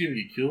 you didn't see him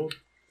get killed.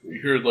 You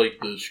heard like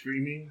the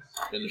screaming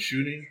and the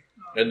shooting,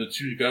 and the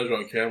 2 guys are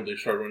on camera. They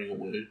start running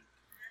away.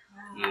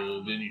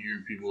 Then you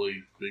hear people like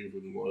begging for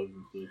their lives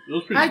and stuff. It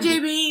was pretty. Hi, cool.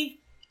 JB.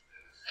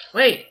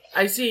 Wait,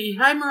 I see.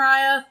 Hi,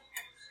 Mariah.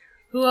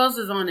 Who else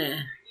is on it?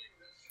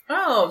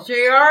 Oh,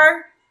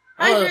 JR.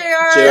 Hi, Oh,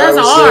 JR. JR That's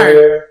was R.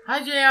 there. Hi,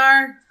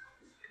 JR.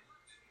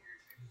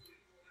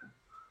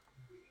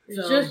 It's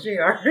So- just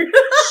JR.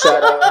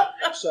 Shout out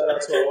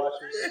to our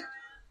watchers.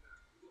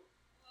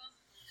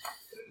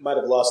 Might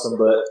have lost them,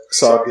 but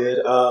it's all good.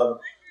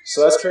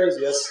 So that's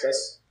crazy.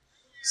 That's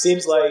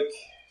seems like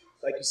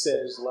you said,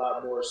 there's a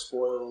lot more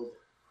spoiled.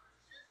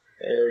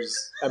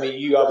 I mean,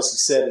 you obviously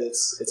said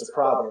it's a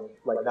problem,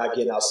 like not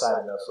getting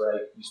outside enough,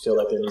 right? You feel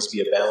like there needs to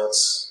be a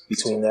balance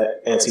between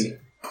that, Auntie.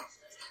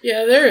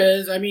 Yeah, there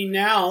is. I mean,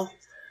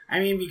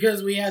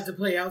 because we had to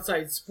play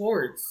outside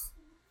sports,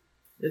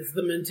 it's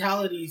the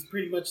mentality is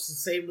pretty much the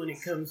same when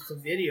it comes to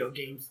video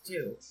games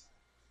too.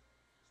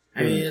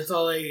 I mean, it's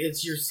all like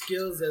it's your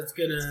skills that's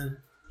gonna.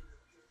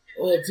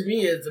 Well, to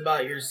me, it's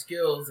about your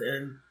skills,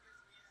 and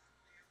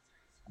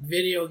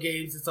video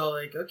games. It's all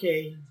like,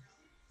 okay,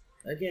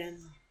 again.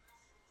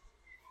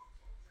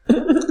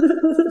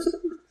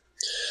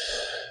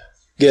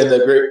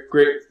 Getting a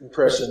great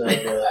impression of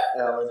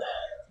Alan.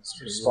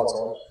 It's spot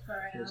on.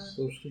 Sorry,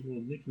 So sticking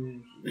with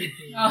nicknames.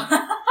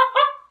 Alan.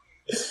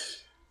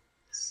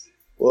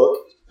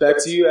 Well, back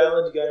to you,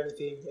 Alan. You got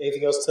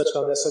anything else to touch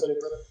on that subject,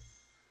 brother?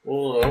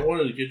 Well, I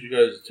wanted to get you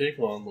guys' take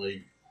on,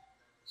 like,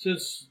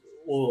 besides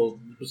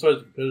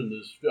the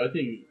competitiveness, I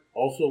think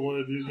also one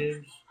of video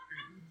games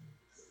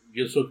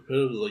gets so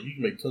competitive, like, you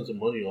can make tons of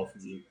money off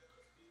of it.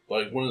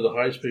 Like, one of the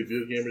highest paid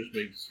video gamers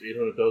makes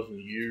 $800,000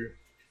 a year,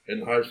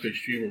 and the highest paid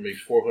streamer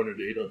makes $400,000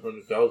 to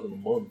 $800,000 a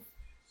month.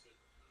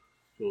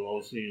 So I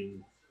was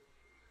seeing,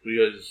 do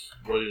you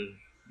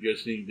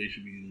guys think they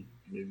should be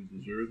maybe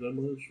deserve that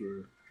much,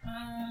 or?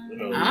 I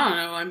don't know.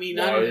 I mean,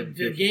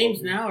 the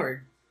games now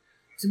are,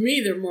 to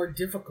me, they're more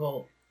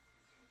difficult.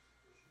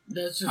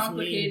 That's just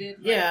Complicated,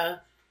 me. Yeah,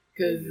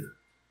 because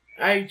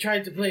I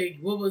tried to play,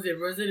 what was it,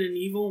 Resident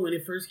Evil when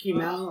it first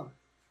came out?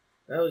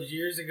 That was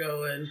years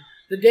ago, and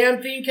the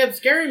damn thing kept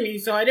scaring me,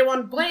 so I didn't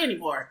want to play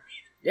anymore.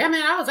 Yeah,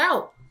 man, I was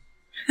out.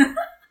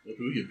 If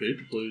we get paid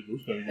to play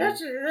those kind of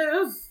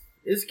games.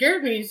 It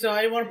scared me, so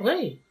I didn't want to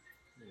play.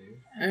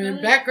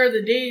 And back are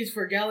the days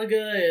for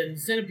Galaga and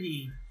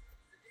Centipede.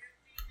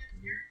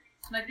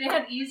 Like, they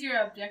had easier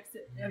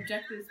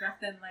objectives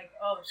back then, like,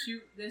 oh,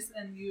 shoot this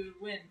and you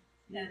win.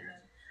 And then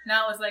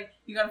now it's like,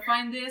 you gotta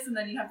find this and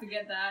then you have to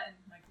get that, and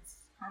like, it's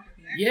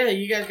complicated. Yeah,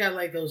 you guys got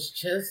like those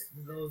chests,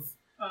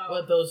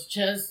 those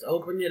chests,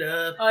 open it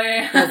up. Oh,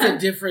 yeah. That's a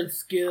different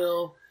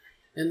skill.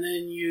 And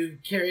then you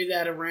carry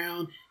that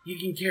around. You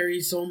can carry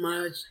so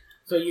much,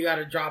 so you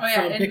gotta drop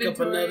some, pick up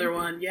inventory. another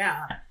one.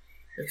 Yeah.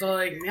 It's all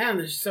like, man,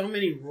 there's so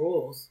many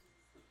rules.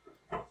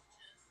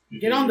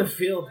 Get on the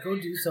field, go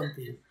do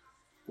something.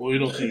 Well, you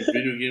don't think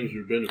video games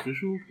are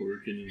beneficial, or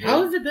can you?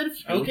 How is it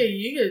beneficial? Okay,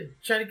 you could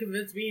try to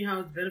convince me how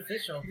it's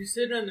beneficial. You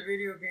sit on the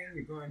video game,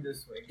 you're going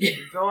this way.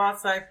 You go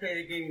outside, play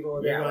the game,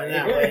 go You're that going way.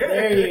 that way.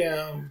 There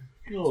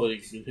you go.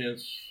 Like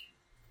enhance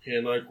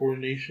hand-eye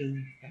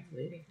coordination,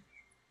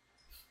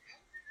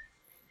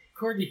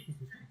 Courtney.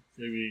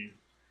 maybe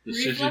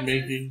decision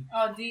making,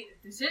 Oh,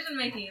 decision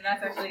making,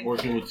 that's actually,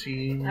 working with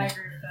teams. I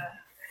agree with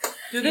that.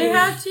 Do they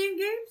have team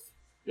games?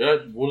 Yeah,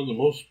 one of the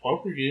most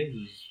popular games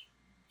is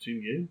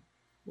Team Game.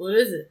 What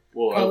is it?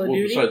 Well, Call of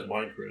Duty? besides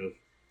Minecraft,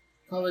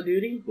 Call of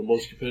Duty? the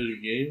most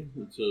competitive game.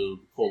 It's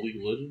called League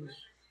of Legends.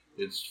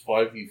 It's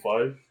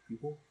 5v5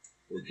 people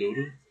or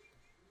Dota.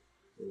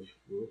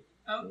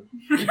 Oh.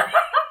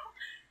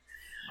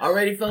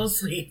 Already fell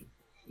asleep.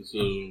 It's a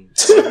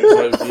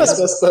 5v5 game. That's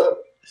messed up.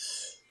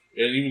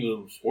 And even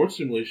the sports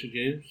simulation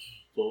games,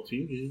 it's all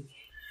team games.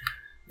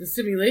 The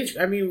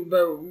simulation, I mean,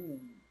 but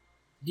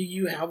do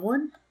you have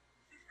one?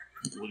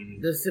 What do you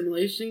mean? The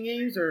simulation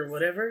games or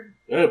whatever?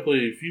 Yeah, I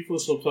play FIFA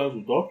sometimes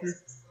with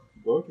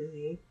Doctor,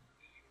 yeah.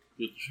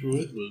 Get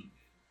destroyed,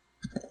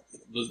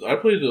 but I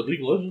play the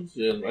League of Legends,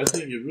 and I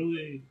think it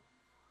really,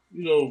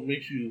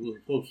 makes you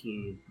helps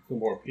to become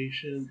more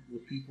patient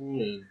with people,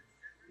 and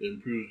it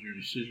improves your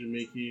decision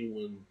making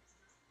when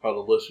how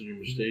to lessen your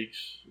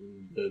mistakes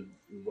in that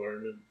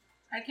environment.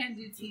 I can't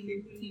do team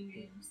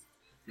games.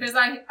 Because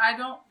I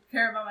don't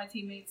care about my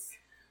teammates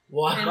in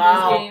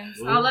Wow. these games.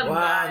 I'll let them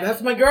Wow, die.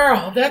 that's my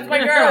girl. That's my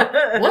girl.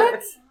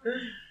 What?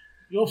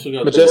 You also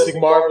got Majestic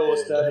Marvel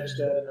established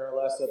that in our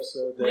last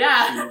episode that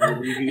Yeah. she will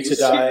leave you to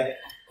die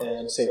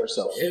and save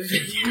herself.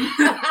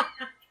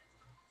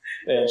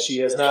 And she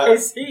has not I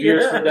see,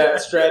 veered yeah. from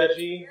that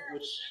strategy,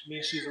 which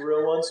means she's a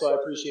real one, so I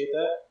appreciate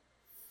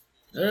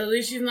that. At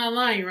least she's not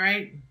lying,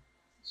 right?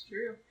 It's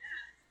true.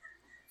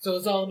 So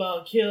it's all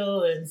about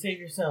kill and save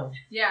yourself.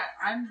 Yeah,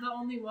 I'm the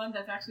only one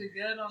that's actually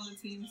good on the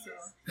team,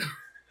 so.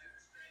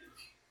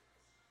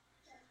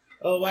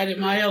 Oh, why did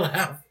Maya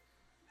laugh?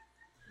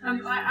 I'm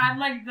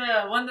like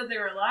the one that they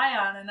rely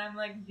on, and I'm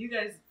like, you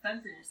guys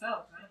fend for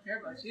yourself. I don't care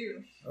about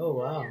you. Oh,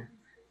 wow.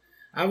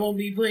 I won't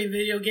be playing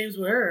video games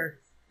with her.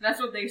 That's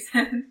what they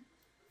said.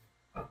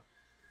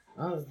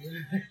 Oh,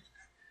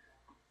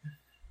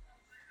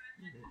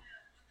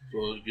 So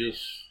I guess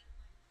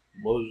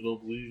mothers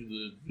don't believe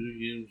that video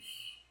games.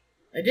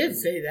 I did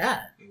say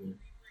that.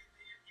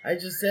 I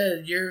just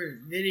said your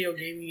video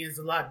gaming is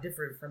a lot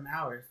different from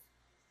ours.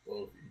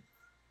 Well,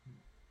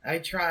 I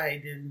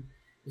tried, and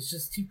it's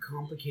just too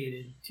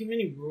complicated. Too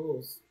many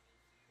rules.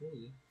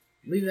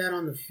 Leave that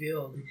on the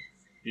field.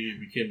 you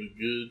became a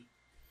good,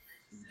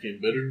 you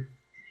became better.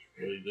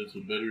 Like that's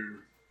a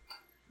better,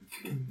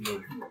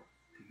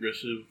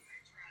 progressive.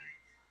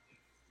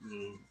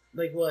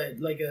 Like what?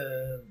 Like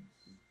a...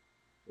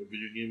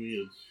 Video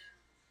gaming.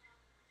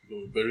 It's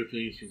doing better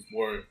things. Since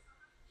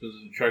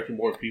it's attracting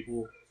more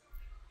people.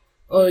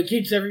 Oh, it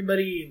keeps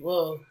everybody...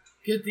 Well,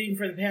 good thing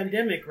for the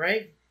pandemic,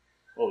 right?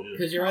 Oh yeah.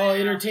 Because you're all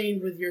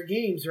entertained with your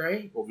games,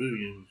 right? Well, video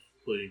games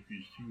play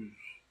increased huge.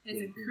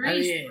 It's increased, I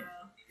mean, bro.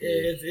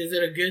 Is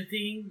it a good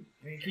thing?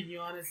 I mean, can you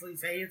honestly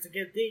say it's a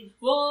good thing?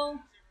 Well,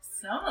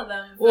 some of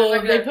them. Well,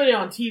 There's they put it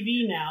on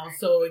TV now,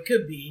 so it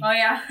could be. Oh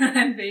yeah,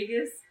 in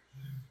Vegas.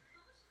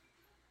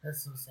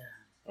 That's so sad.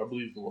 I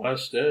believe the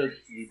last stat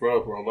we brought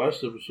up for our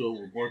last episode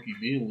with Marky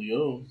B and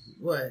Leon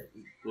What?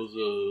 was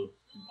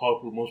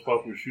most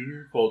popular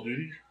shooter, Call of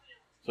Duty.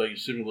 It's like a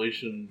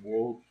simulation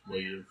world,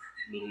 like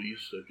Middle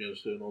East,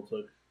 Afghanistan, all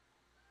type.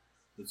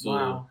 It's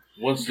Wow.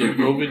 Once the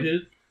COVID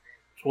hit,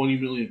 20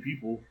 million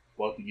people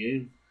bought the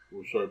game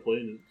or started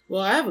playing it.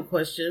 Well, I have a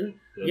question.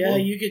 Yeah, Yeah, well-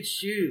 you could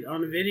shoot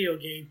on a video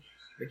game,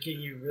 but can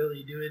you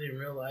really do it in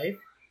real life?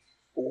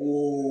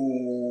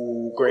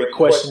 Ooh, great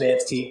question,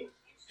 Auntie.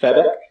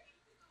 Fatback?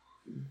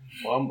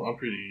 Well, I'm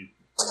pretty.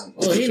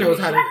 Well, he knows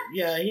how to.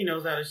 Yeah, he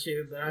knows how to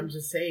shoot. But I'm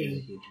just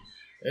saying,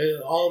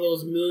 all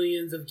those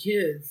millions of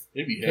kids.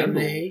 Maybe Can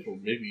handle, they? or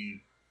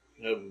maybe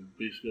have a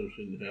basic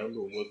understanding to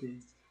handle a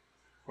weapon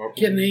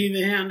properly. Can they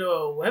even handle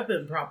a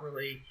weapon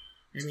properly?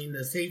 I mean,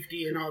 the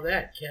safety and all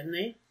that. Can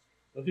they?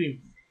 I think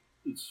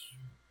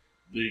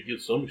they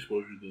get some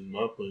exposure than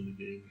not playing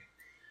the game.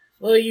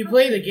 Well, you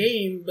play the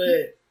game,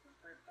 but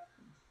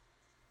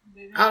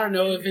I don't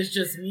know if it's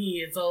just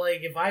me. It's all like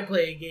if I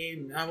play a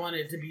game, I want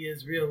it to be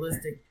as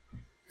realistic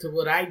to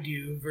what I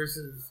do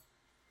versus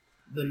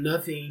the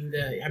nothing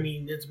that. I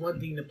mean, it's one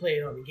thing to play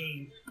it on the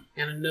game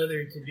and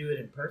another to do it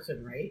in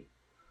person, right?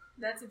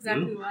 That's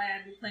exactly why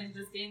I've been playing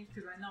this game,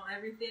 because I know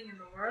everything in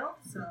the world.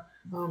 So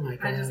Oh my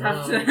god! I just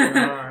have to.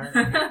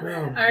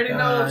 Oh I already know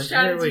gosh,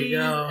 here we strategies,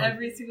 go.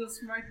 every single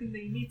smart thing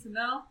that you need to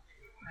know.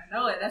 I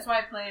know it. That's why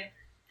I play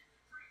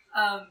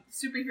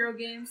superhero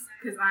games,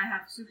 because I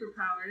have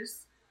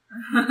superpowers.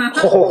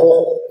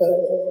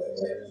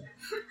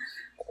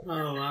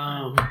 Oh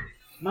wow,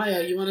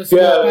 Maya, you want to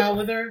swap out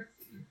with her?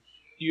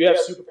 You have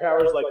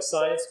superpowers like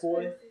Science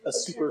Boy, a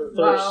super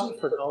thirst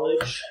for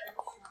knowledge.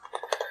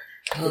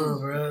 Oh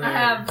brother, I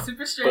have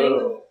super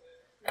strength.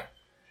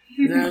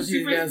 now she's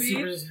super got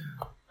speed. super.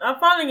 I'm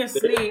falling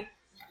asleep.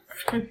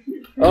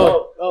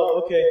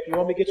 Oh, okay. You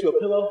want me to get you a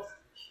pillow?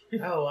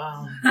 Oh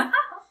wow,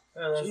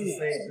 Oh, that's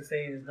the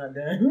saying is not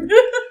done.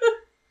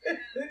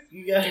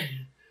 you got.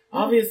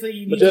 Obviously,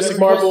 you need Majestic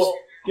to Marvel,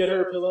 get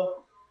her a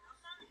pillow.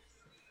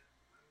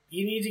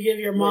 You need to give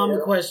your mom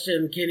a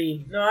question,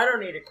 Kenny. No, I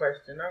don't need a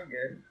question. I'm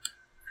good.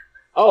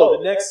 Oh,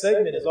 the next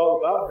segment is all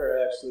about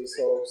her, actually.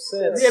 So,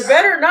 since It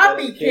better not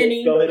be,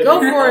 Kenny. Go ahead and Go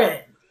make for it.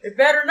 it. It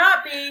better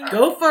not be.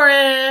 Go for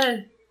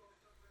it.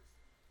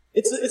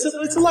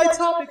 It's a light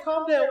topic.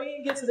 Calm down. We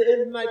ain't get to the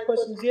end of the night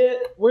questions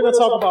yet. We're gonna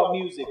talk about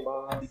music,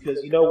 Mom,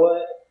 because you know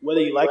what?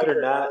 Whether you like it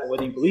or not,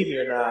 whether you believe me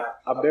or not,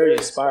 I'm very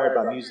inspired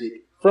by music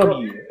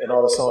from you and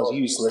all the songs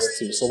you used to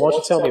listen to. So why don't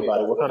you tell me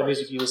about it? What kind of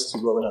music you listen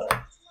to growing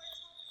up?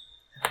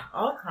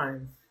 All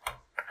kinds.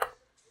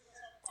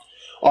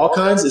 All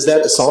Kinds? Is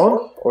that a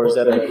song or is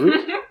that a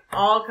group?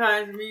 All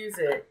kinds of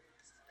music.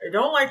 I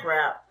don't like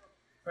rap,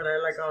 but I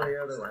like all the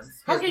other ones.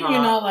 How can you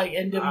not like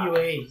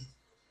NWA?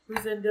 Who's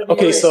NWA?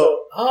 Okay,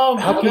 so Oh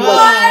How my can you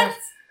god.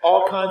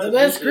 all kinds The of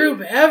best music,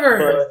 group ever.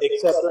 but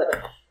except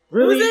rap.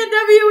 Really? Who's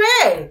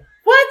NWA?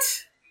 What?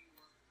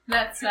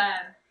 That's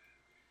sad.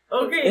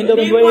 Okay, NWA,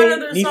 name one of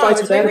their Need songs.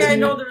 Fights with Maybe I Attitude.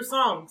 know their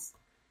songs.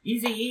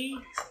 Easy E,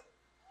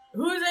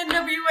 Who's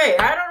NWA?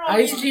 I don't know.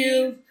 Ice Eazy-E.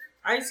 Cube.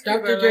 Ice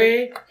Cube. Dr.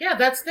 Dre. Yeah,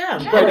 that's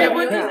them. Yeah. Yeah,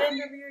 what Yeah. is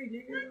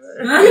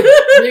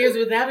NWA? Niggas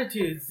with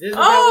attitudes. Isn't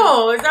that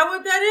Oh, is that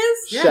what that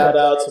is? Yeah. Shout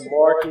out to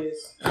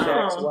Marcus,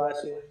 Jack's Oh.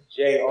 watching,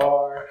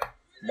 JR,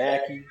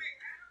 Mackie.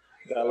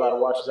 Got a lot of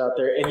watchers out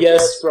there. And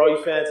yes, for all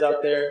you fans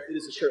out there, it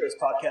is a shirtless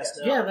podcast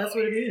now. Yeah, that's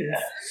what it means.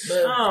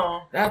 But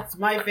Oh, that's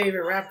my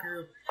favorite rap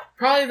group.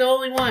 Probably the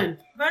only one.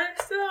 but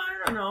it's still,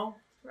 I don't know.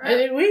 I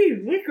mean,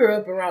 we grew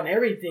up around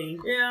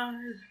everything. Yeah,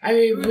 I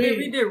mean,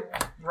 we did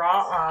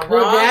raw.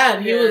 well, rock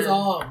Dad, he was and-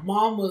 all.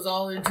 Mom was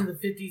all into the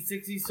 50s,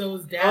 60s. So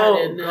was Dad.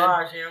 Oh and then,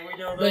 gosh, yeah, we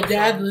know. but those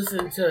Dad songs.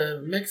 listened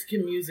to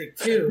Mexican music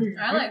too.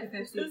 I like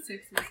 50s,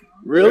 60s.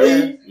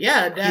 Really?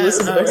 Yeah, He Dad.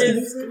 listens to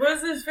Mexican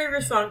What's his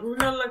favorite song?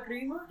 Una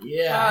Lagrima. Oh,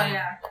 Yeah.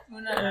 yeah.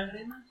 Una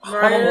lagrima.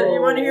 Mariah, you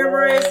want to hear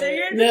Mariah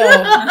sing it? No.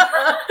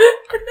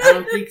 I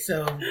don't think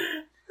so.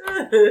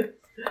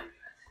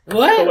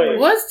 What? So wait.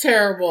 What's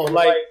terrible?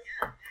 Like,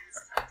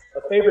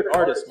 a favorite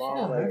artist,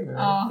 Mom? Like,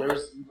 Oh.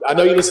 there's, I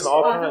know you listen to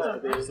all kinds,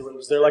 but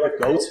was there like a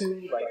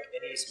go-to? Like,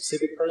 any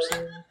specific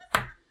person?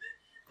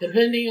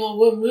 Depending on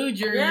what mood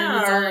you're in,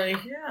 it's all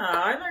like, Yeah,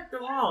 I like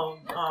them all.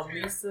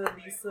 Lisa,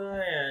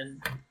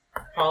 and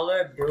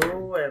Paula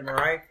Abdul and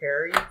Mariah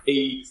Carey,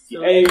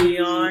 Celine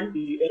Dion.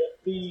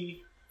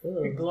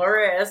 ugh.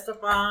 Gloria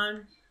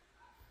Estefan,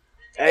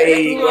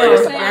 Hey, who Gloria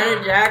else? Estefan.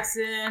 Janet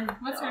Jackson.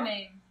 What's her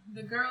name?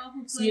 The girl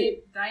who See-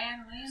 played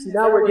Diane Lane? See,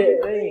 now we're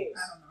getting names.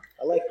 I don't know.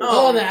 I like this.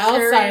 Oh, the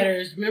Cherry.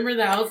 Outsiders. Remember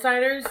the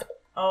Outsiders?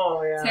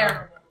 Oh yeah.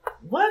 Terrible.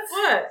 What?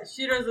 What?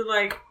 She doesn't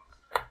like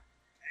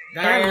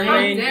Diane Diane How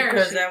Lane dare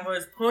because she. that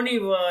was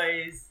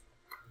Ponyboy's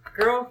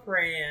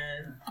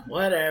girlfriend.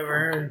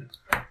 Whatever.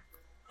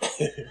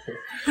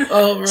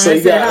 Oh, right. So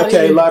you got,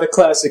 a lot of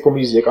classical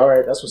music. All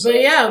right, that's what's up. But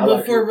yeah, I but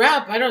like for it.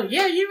 rap, I don't.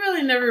 Yeah, you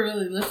really never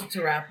really listened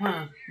to rap,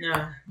 huh?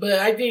 No. But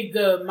I think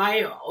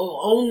my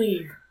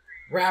only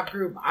rap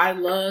group I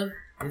love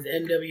is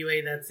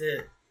NWA. That's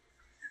it.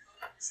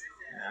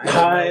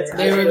 Nice.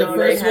 They were the They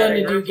first had one a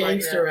to do group like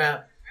gangster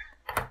that.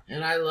 rap,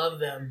 and I love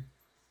them.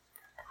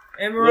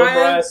 And Lil Mariah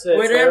Mariah, said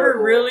whatever,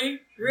 terrible. really,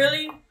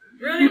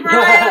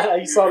 Mariah?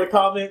 You saw the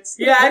comments?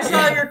 Yeah, I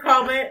saw your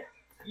comment.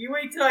 You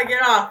wait till I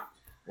get off.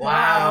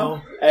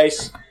 Wow. Hey,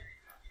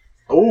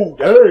 oh,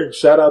 dang.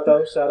 Shout out,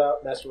 though. Shout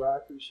out, Master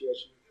Rod. Appreciate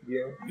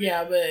you.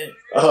 Yeah,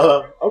 but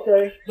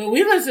Okay.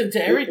 we listened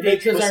to everything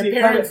because Let's our see,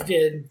 parents comment.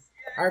 did.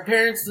 Our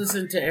parents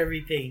listened to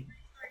everything,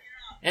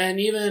 and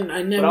then But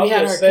I we was had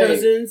gonna our say-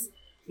 cousins.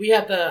 We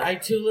had the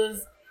Itulas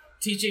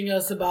teaching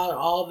us about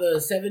all the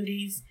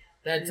 70s.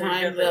 That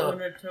time,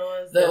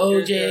 the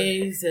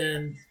OJs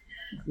and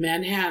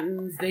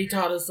Manhattans, they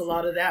taught us a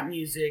lot of that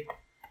music.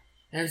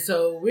 And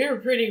so we were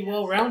pretty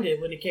well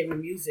rounded when it came to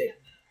music.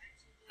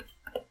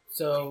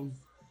 So,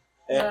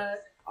 And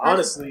But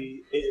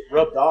honestly, it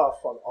rubbed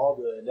off on all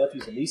the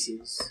nephews and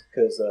nieces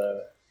because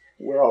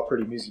we're all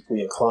pretty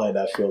musically inclined,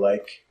 I feel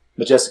like.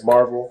 Majestic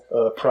Marvel,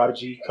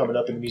 Prodigy coming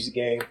up in the music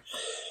game.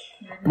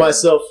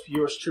 Myself,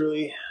 yours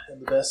truly,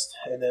 and the best.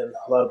 And then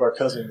a lot of our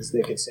cousins,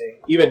 they can sing.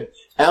 Even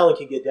Alan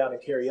can get down in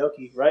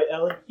karaoke, right,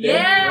 Alan?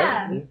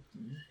 Yeah. Right?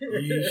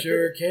 you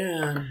sure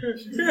can.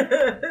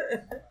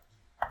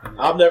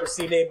 I've never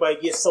seen anybody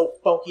get so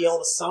funky on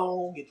a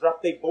song and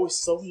drop their voice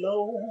so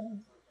low.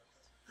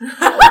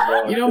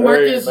 You know,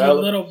 Marcus, you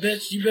little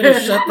bitch, you better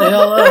shut the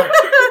hell up.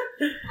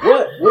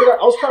 What? What did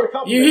I was trying to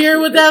compliment You hear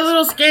what that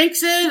little skank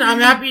said? I'm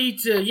happy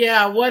to,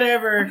 yeah,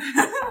 whatever.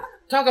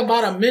 Talk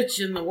about a Mitch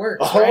in the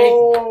works, right?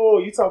 Oh,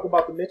 you talking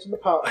about the Mitch and the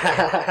Pop. Come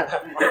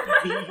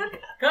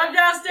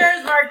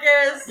downstairs,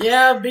 Marcus.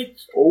 Yeah,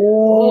 bitch.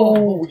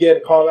 Oh, we get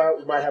a call out.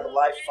 We might have a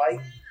live fight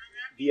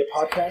via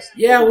podcast.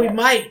 Yeah, we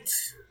might.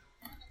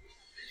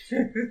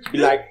 Be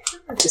like,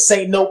 this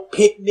ain't no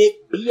picnic,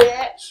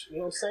 bitch. You know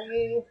what I'm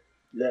saying?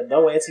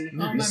 No, Auntie.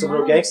 Oh, These my some real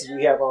mom. gangsters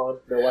we have on.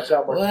 Better watch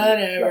out, Mark.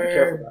 Whatever. Be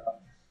careful now.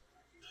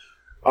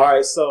 All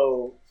right,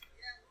 so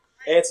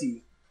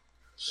Auntie,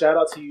 shout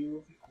out to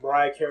you.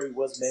 Mariah Carey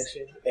was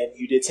mentioned, and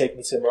you did take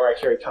me to a Mariah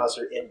Carey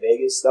concert in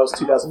Vegas. That was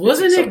 2015.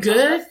 Wasn't it sometime.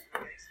 good?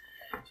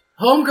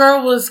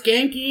 Homegirl was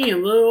skanky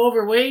and a little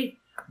overweight,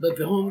 but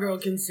the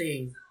homegirl can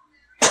sing.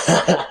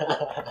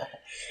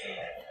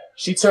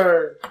 She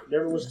turned.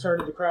 Remember when she turned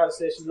to the crowd and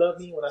said she loved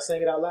me when I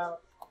sang it out loud?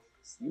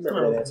 You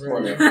remember that? Oh, That's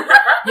really?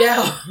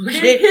 Yeah.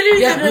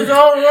 Kitty's yeah. in his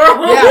own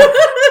world.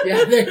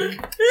 Yeah. There.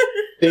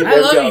 There I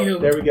we love go. you.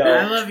 There we go.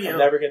 I love you. I'm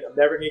never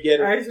gonna get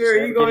it. I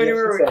swear, you go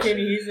anywhere with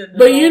Kitty, he's in his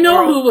But you own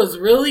know world. who was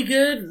really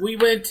good? We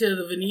went to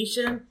the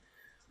Venetian,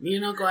 me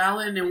and Uncle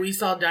Alan, and we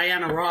saw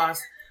Diana Ross.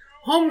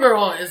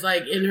 Homegirl is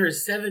like in her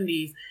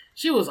 70s.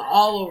 She was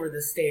all over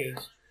the stage.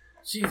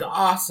 She's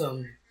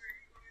awesome.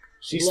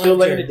 She's Loved still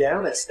laying her. it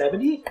down at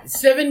 70.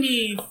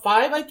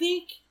 75, I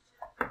think.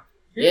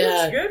 He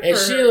Yeah, looks good and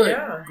for she her, looked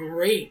yeah.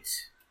 great.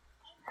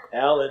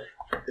 Alan,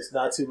 it's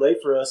not too late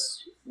for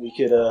us. We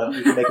could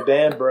make a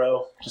band,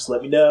 bro. Just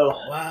let me know.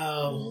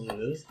 Wow.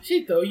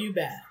 She'd throw you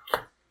back.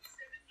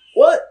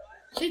 What?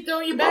 She'd throw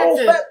you back Oh,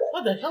 to... fat-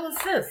 What the hell is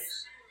this?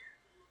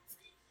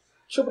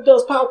 Triple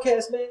Dose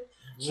Podcast, man.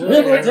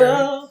 Triple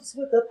Dose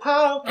with the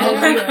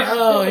podcast.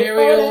 Oh, here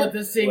we go with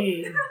the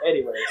singing.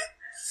 Anyways.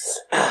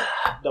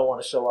 don't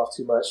want to show off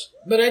too much.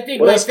 But I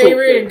think What my else cool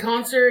favorite thing? in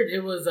concert,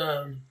 it was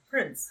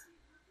Prince.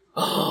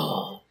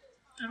 oh,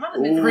 I want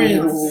to be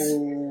Prince.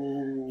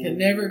 Ooh. can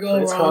never go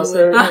Prince wrong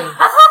concert? with Prince.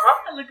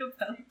 Look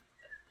at Pello.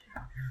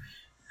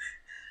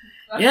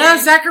 Yeah,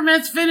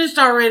 Sacrament's finished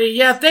already.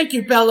 Yeah, thank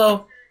you,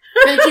 Bello.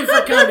 Thank you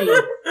for coming.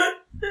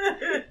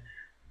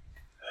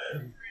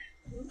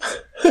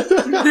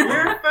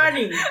 You're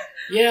funny.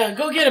 Yeah,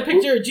 go get a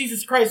picture of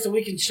Jesus Christ so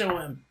we can show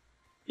him.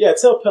 Yeah,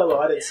 tell Pello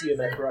I didn't see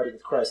him at Karate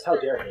with Christ. How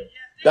dare him?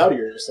 Bow to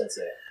your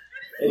sensei.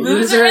 Anyway,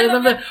 Loser in the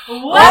middle.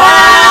 Wow!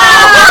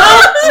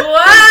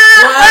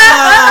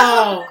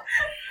 Wow!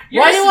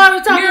 Why do you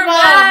want to talk You're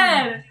about?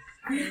 mad.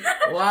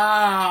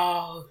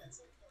 Wow!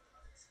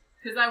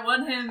 Because I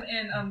won him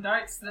in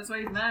darts. That's why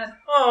he's mad.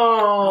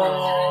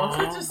 Oh,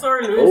 such a sore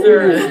oh,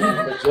 loser.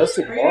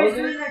 Majestic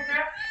Marvin.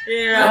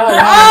 Yeah.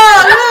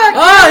 Oh,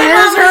 Oh,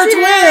 here's her Mommy's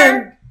twin.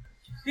 here.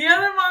 The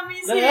other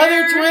mommy's The here.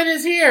 other twin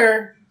is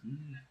here.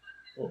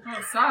 Oh,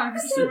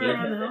 socks.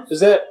 Is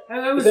that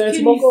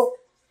Auntie Moko?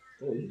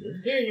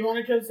 Here, you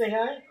want to come say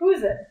hi? Who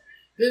is it?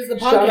 This is the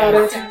Shout out,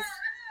 podcast. Auntie.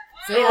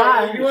 Say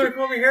hi. You want to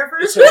comb your hair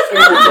It's first? her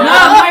favorite No,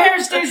 dad. my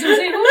hair stays the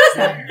same. Who is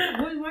that?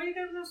 Why you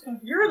guys this one?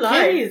 You're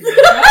lying. Kitty's.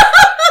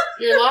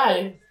 You're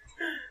lying.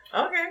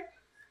 Okay.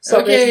 So,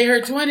 Okay,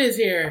 her twin is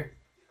here.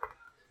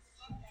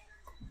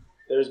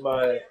 There's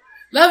my.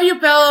 Love you,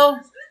 Bello.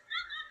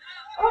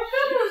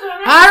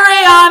 Hi,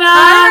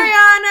 Hi,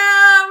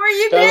 Rihanna. Where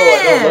you Pello,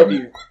 I been? don't love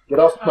you. Get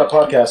off my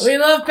podcast. Rihanna. We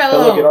love Pello,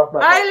 get Bello. off my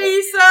Hi, podcast.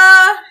 Lisa.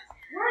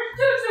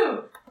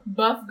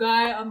 Buff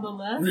guy on the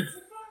left.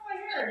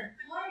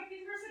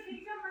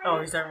 Oh,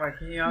 he's talking about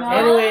Kenny. No.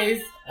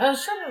 Anyways, oh,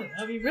 shut up.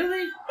 Are we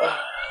really?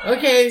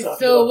 Okay,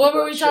 so what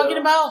were we talking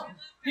about?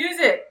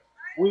 Music.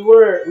 We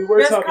were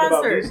Best talking about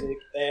concert. music.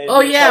 And Oh,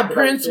 we were yeah, talking about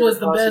Prince your was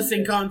the favorite best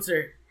in concert.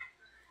 concert.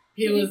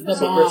 He was the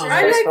So Prince's bomb.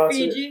 I best like concert?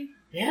 Fiji.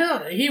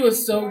 Yeah, he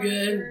was so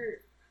good.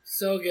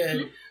 So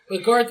good.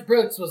 But Garth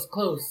Brooks was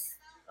close.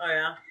 Oh,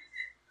 yeah.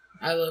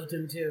 I loved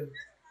him too.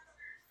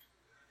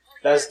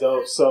 That's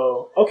dope.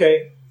 So,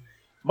 okay.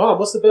 Mom,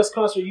 what's the best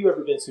concert you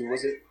ever been to?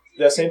 Was it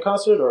that same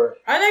concert or?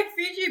 I like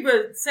Fiji,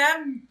 but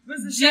Sam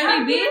was the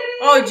Jimmy B?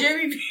 Oh,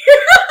 Jimmy B.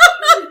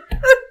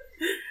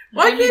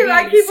 Why Jimmy keep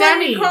I B. keep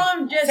Sammy. wanting to call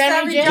him just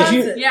Sammy Sammy J.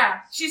 Johnson? Yeah,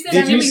 she said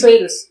Did you Jimmy say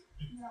B. this?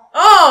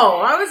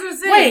 Oh, I was gonna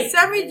say Wait,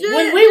 Sammy J.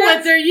 when we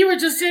went there, you were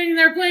just sitting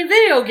there playing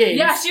video games.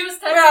 Yeah, she was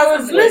texting Well, I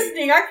was somebody.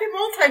 listening. I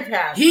can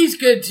multitask. He's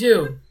good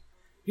too.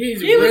 He's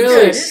He was really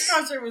good. Yes. His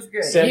concert was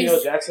good. Samuel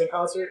He's- Jackson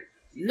concert?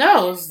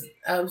 No, it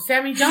was,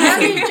 Sammy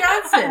Johnson. Sammy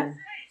Johnson.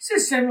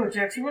 This is Samuel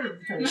Jackson. What are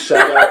we talking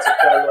Shout out to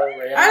Pello,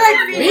 Rihanna. I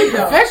like Be Fiji, though.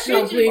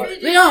 professional, Fiji, please.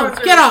 Fiji's Leon,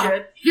 concert get was off.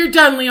 good. You're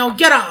done, Leon.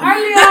 Get off. Hi,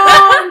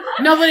 Leon.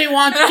 Nobody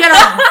wants. Get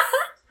off.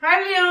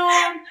 Hi,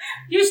 Leon.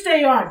 You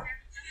stay on.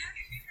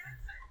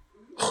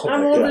 Oh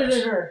I'm my older gosh.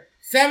 than her.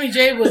 Sammy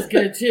J was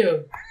good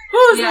too.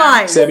 Who's Yeah.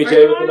 mine? Sammy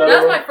J with That another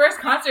was one? my first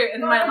concert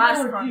and my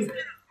last concert.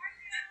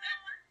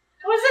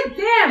 What's it?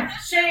 Damn.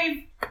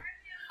 Shame.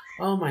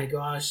 Oh my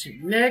gosh.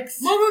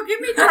 Next. Mogo,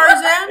 give me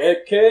Tarzan.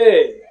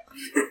 Okay.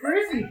 Where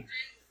is he?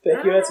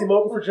 Thank you, Auntie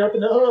Moko, for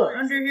jumping on.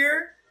 Under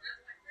here.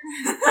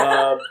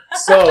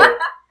 So,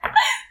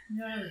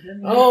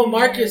 Oh,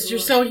 Marcus, you're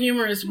so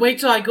humorous. Wait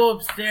till I go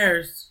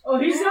upstairs. Oh,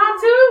 he's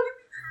on too?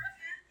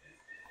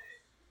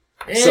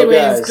 So,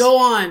 Anyways, guys. go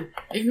on.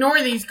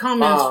 Ignore these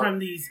comments Mom. from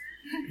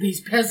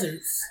these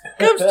peasants.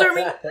 Come,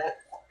 Stormy.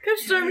 Come,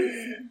 Stormy.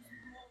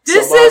 So,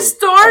 This Mommy, is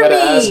I gotta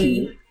ask Stormy.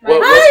 you, Hi,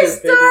 what's your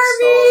favorite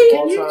Stormy. song of all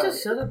Can you time?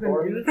 just shut up and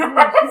Stormy? do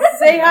it?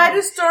 Say hi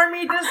to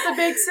Stormy. This is the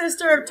big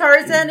sister of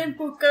Tarzan and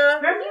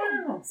Puka.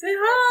 Say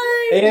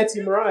hi. Hey,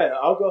 Auntie Mariah,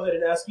 I'll go ahead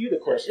and ask you the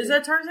question. Is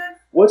that Tarzan?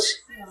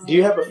 Do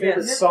you have a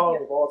favorite Yeah. song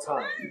of all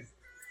time?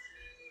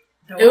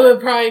 It would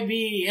probably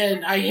be,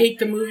 and I hate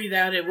the movie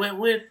that it went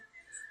with.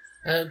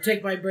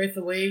 Take My Breath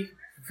Away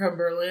from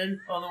Berlin.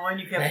 Oh, the one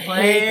you I kept hate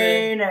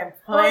playing and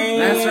playing.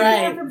 That's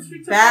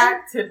right.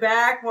 Back to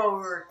back while we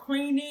were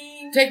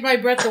cleaning. Take My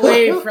Breath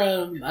Away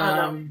from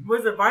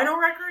Was it vinyl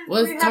records?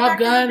 was we had Top back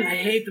in the Gun. day? I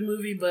hate the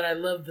movie, but I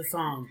love the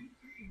song.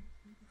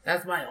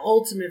 That's my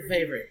ultimate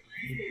favorite.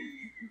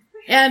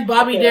 And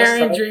Bobby Okay, that's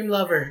Darin, tight. Dream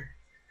Lover.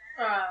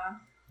 Uh,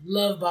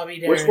 Love Bobby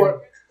Darin. Which one?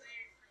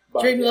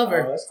 Dream Bobby.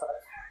 Lover. Oh, that's tight.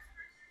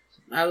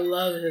 I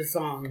love his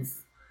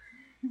songs.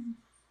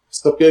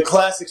 Some good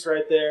classics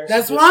right there.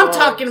 That's Good what I'm songs.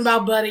 talking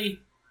about,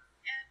 buddy.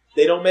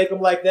 They don't make them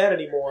like that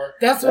anymore.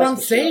 That's what I'm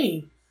for sure.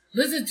 saying.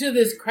 Listen to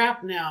this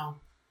crap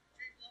now.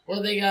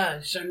 What they got?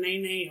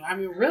 Shanae. I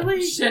mean,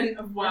 really?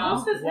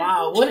 wow.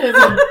 Wow, what is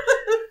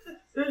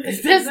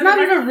it? That's not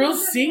even real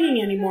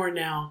singing anymore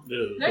now. Yeah,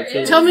 There that's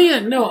is. it. Tell me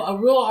a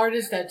real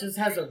artist that just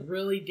has a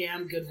really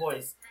damn good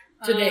voice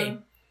today.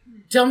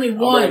 Tell me I'm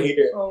one. right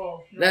here.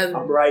 Oh. That,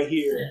 I'm right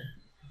here.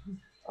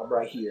 I'm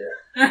right here.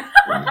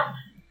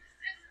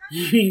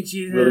 you mean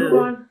she's Really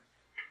good.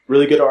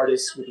 Really good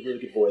artist with a really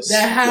good voice.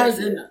 that has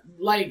Right here.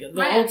 the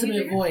Mariah,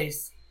 ultimate you-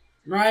 voice.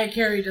 Mariah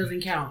Carey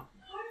doesn't count.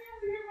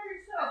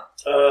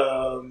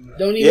 Don't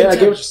Don't even Yeah, I tell-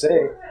 get what you're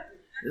saying.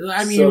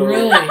 I mean, So-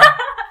 really.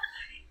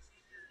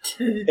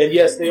 And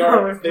yes, they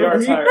are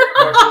tired.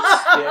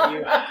 Marcus, damn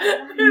you.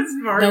 It's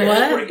smart. The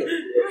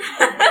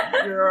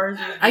what? Yours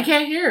is I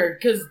can't hear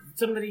because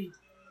somebody.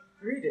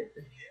 read it.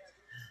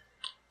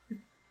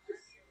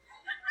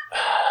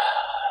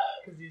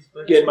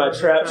 Getting my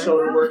trap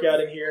shoulder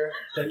workout in here.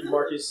 Thank you,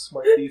 Marcus.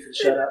 Marcus B, for the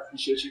shout out.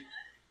 Appreciate you.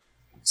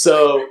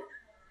 So,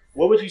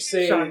 what would you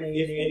say, Sean,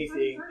 if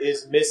anything,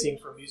 is missing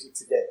from music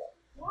today?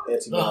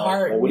 The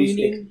heart, Like, what do you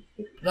meaning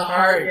think? the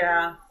heart.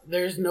 Yeah.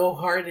 There's no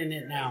heart in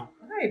it now.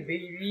 Hi,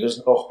 baby.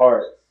 There's no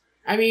heart.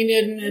 I mean,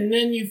 and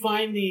then you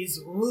find these.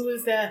 Who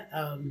is that?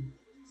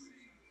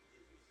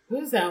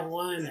 Who's that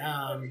one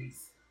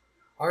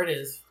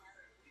artist?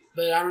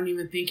 But I don't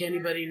even think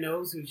anybody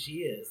knows who she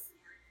is.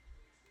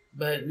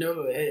 But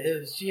no,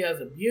 she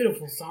has a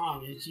beautiful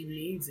song and she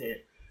means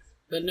it.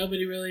 But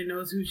nobody really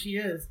knows who she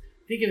is.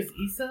 I think it's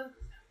Issa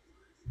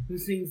who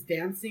sings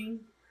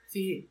 "Dancing."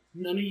 See,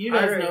 none of you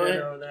I guys don't know even it.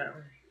 know that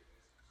one.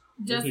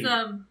 Just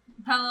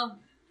Pella,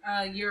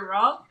 you're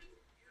wrong.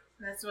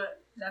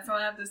 That's all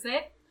I have to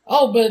say.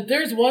 Oh, but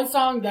there's one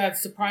song that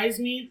surprised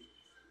me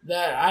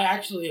that I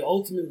actually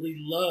ultimately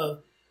love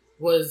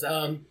was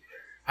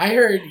I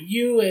heard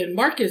you and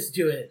Marcus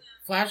do it.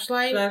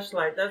 Flashlight.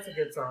 Flashlight, that's a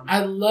good song.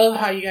 I love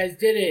how you guys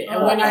did it.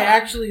 And when I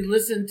actually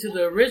listened to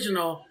the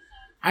original,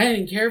 I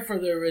didn't care for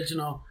the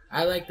original.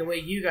 I like the way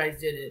you guys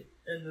did it.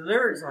 And the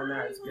lyrics on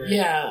that is good.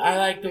 Yeah, I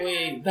like the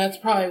way. That's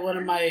probably one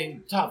of my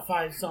top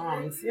 5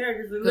 songs. Yeah,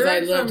 because the 'Cause I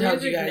lyrics loved on how you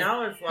music guys-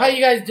 now is like... How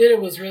you guys did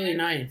it was really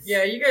nice.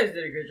 Yeah, you guys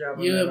did a good job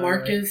on You that, and by the way.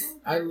 Marcus,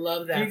 I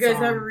love that Do you guys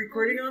song. have a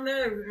recording on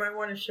that? We might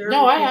want to share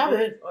No, with I have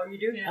people? it. Oh, you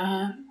do?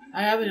 Uh-huh.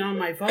 I have it on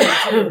my phone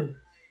too.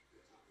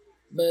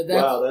 But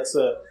that's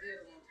Wow,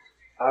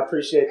 I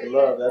appreciate the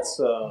love.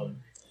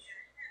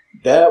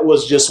 That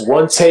was just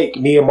one take.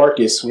 Me and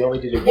Marcus, we only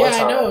did it one yeah,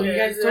 time. I know. You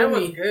guys that told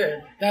was me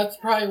good. that's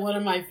probably one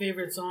of my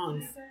favorite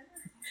songs.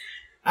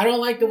 I don't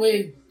like the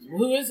way.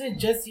 Who is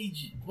it?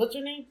 What's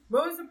her name?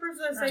 What was the person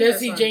that sang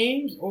Jesse that song?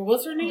 James, or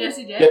what's her name?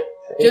 Jessie J.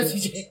 Yeah.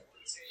 Jesse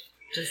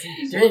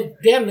James. Well,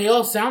 damn, they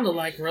all sound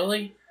alike.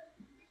 Really?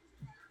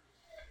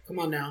 Come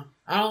on now.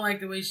 I don't like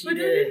the way she But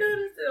did did you it.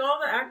 notice that all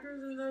the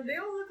actors in there, they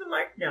all look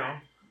alike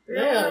now? They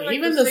all Yeah, have, like,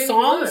 even the same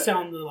songs look.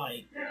 sound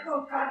alike.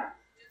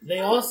 They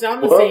all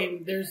sound the Well-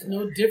 same. There's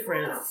no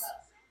difference.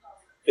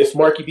 If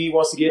Marky B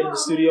wants to get in the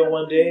studio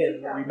one day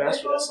and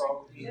remaster that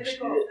song, we should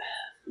do it.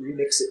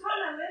 Remix it.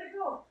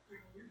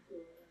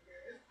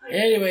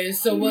 Anyways,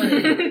 so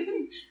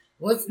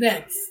what's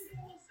next?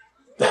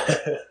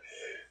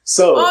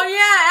 So, Oh,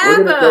 yeah,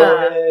 we're going to go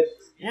ABBA! ahead.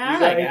 Yeah, You I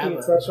got like anything to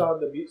ABBA. touch on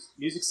the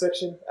music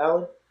section,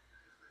 Alan?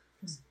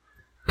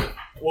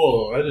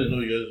 Well, I didn't know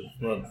you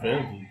guys were not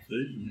fans of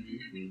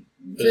today's music.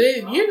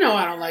 Today, you know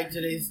I don't like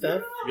today's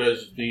stuff. You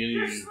guys think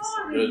you guys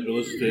been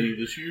listening to any of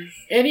this year's?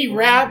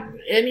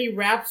 Any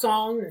rap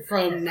song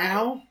from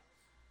now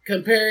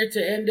compared to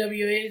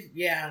NWA's,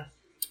 yeah,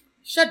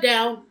 shut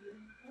down.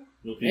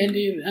 You think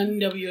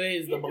NWA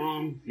is the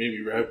bomb.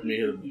 maybe rap may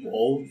have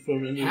evolved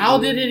from NWA? How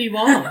did it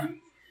evolve?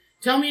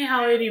 Tell me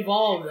how it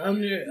evolved.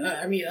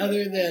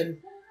 Other than,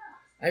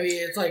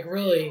 it's like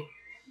really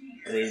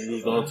I mean,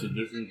 moved on to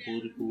different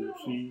political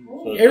scenes.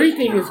 So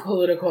everything is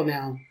political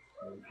now.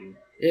 Okay.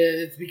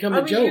 It's become I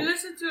a mean, joke. you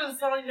listen to a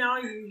song now,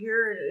 you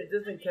hear it, it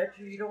doesn't catch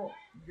you,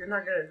 you're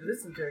not going to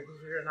listen to it because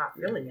you're not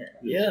feeling it.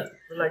 Yeah.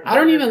 But like, I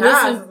don't in the even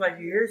past, listen- It's like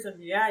you hear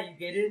something, yeah, you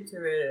get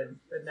into it,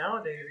 but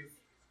nowadays,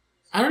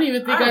 I don't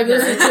even think I I don't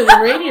listen care. to the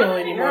radio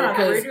anymore yeah, the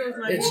because radio's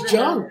not it's even-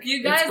 junk. You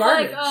It's guys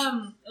garbage.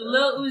 like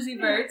Lil Uzi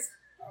Vert?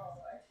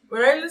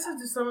 When I listen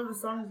to some of the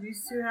songs we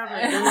used to have,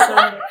 like those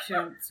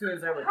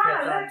songs I would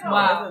catch on to.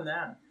 Wow. Other than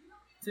that,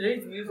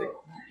 today's music,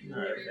 not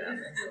a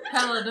fan.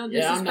 Pella, don't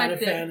Yeah, I'm not a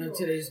disrespect fan it. of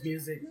today's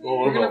music. Well,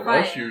 what We're gonna about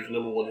last fight. year's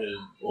number one hit,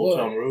 Old What?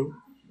 Town Road?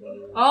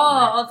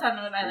 Oh, Old Town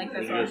Road, I like What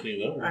that do you guys song.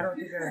 think of that I one? don't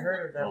think I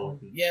heard of that Oh, one.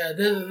 okay. Yeah,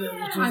 this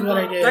is what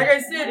I did. Like I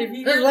said, if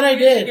you That's hear what the I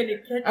music did. and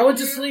it catches I went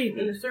to you sleep.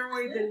 in a certain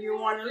way, then you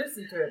want to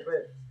listen to it.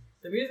 But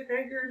the music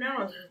I hear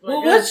now is just like,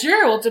 Well, what's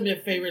your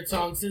ultimate favorite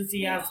song since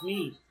he asked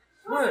me?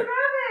 what?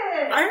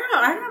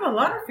 I have a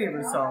lot of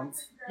favorite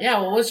songs. Yeah,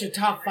 well, what's your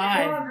top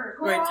 5?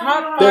 My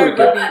top There we 5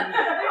 go. would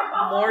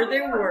be More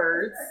Than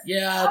Words.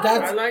 Yeah, I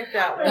that's like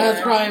that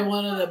one. probably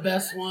one of the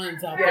best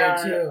ones out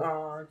yeah, there,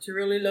 too. To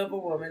Really Love a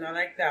Woman. I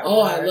like that Oh,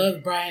 one. I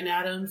love Brian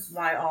Adams.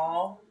 My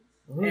All.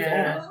 Who's and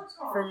that?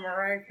 from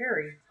Mariah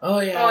Carey. Oh,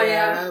 yeah, Oh, yeah,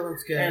 yeah. that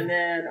one's good. And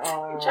then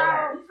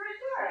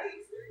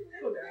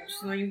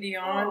Celine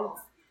Dion.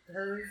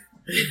 Her.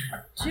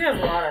 She has a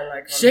lot I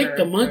like. On Shake her,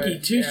 the Monkey,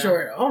 but, Too yeah.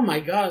 Short. Oh, my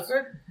gosh.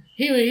 But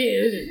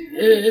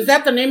Is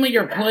that the name of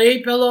your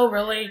play pillow,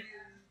 really?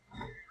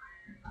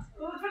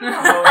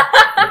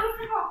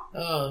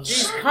 Oh.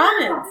 these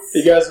comments.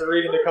 You guys are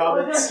reading the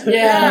comments? Yeah.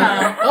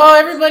 Yeah. Oh,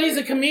 everybody's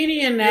a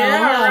comedian now.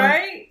 Yeah, huh?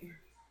 right?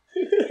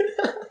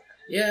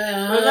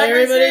 Yeah, But like I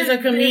everybody's said,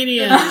 a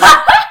comedian.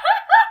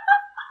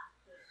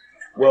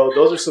 Well,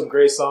 those are some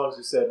great songs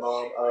you said,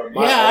 Mom.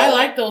 Yeah, I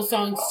like those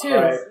songs too.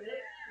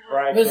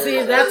 Right. But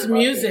see, that's my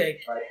music.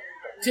 favorite. Right.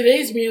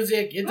 Today's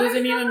music, it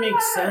doesn't even make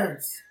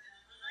sense.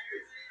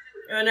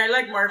 And I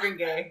like Marvin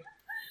Gaye.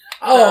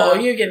 Oh,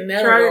 you can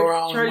never go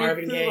wrong with Charlie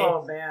Marvin Puth, Gaye.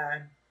 oh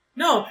man.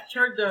 No,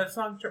 the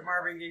song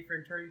Marvin Gaye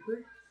for Charlie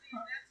Puth.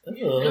 Ugh.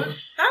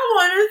 That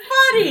one is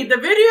funny. The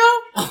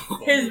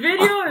video, his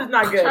video is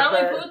not good.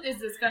 Charlie but... Puth is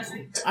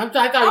disgusting. I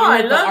thought you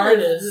meant the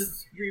artist.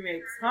 This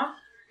remakes, huh?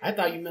 I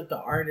thought you meant the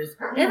artist.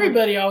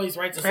 Everybody always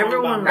writes a song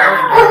Everyone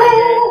about loves Marvin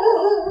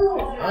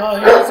Gaye. Oh,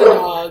 here's the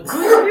dogs.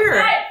 Who's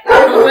here?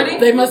 Nobody?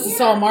 They must have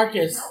saw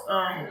Marcus.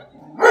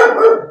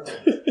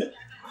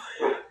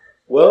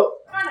 Well,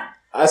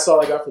 that's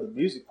all I got for the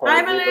music part.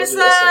 Hi, of it. Those are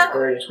Melissa. some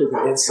very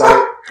intriguing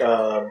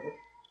insight.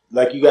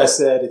 Like you guys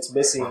said, it's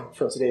missing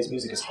from today's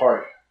music is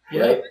heart,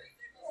 right?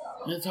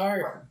 It's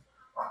hard.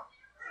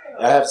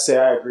 I have to say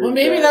I agree. Well, with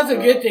maybe that. that's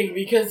a good thing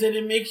because then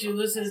it makes you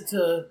listen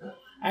to.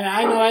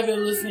 I know I've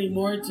been listening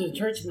more to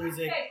church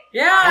music.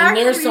 Yeah, And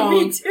their actually,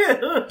 songs. me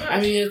too.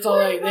 I mean, it's all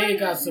like they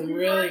got some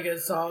really good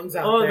songs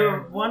out Oh,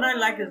 there. the one I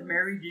like is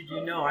Mary Did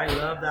You Know? I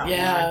love that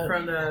Yeah. one.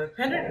 From the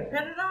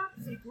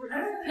Pentatonics?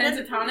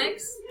 Pentatonic.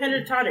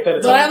 Pentatonic.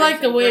 But I like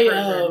the way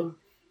version.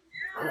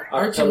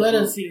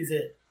 Archuleta sings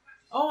it.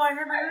 Oh, I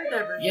never heard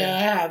that version. Yeah, I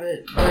have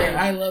it. But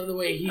I love the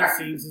way he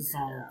sings his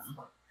songs.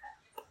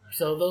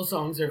 So those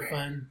songs are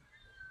fun.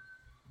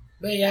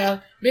 But yeah,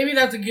 maybe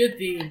that's a good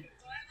thing.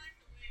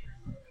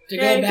 To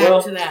go Okay. back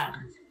Well, to that.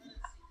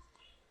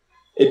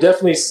 It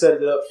definitely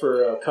set it up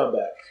for a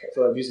comeback. I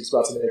feel like music's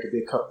about to make a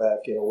big comeback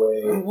in a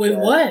way. With that-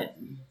 what?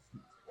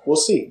 We'll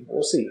see.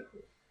 We'll see.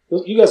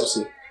 You guys will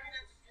see.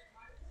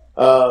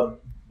 But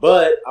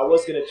I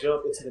was going to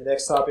jump into the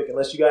next topic,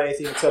 unless you got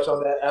anything to touch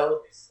on that, Alan.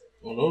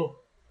 Oh no.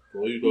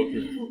 Well, you doctor.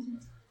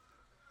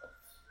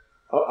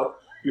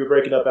 You were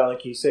breaking up, Alan.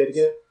 Can you say it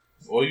again?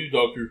 Oh, you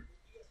doctor.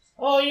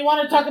 Oh, you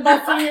want to talk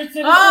about senior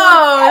citizens?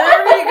 Oh,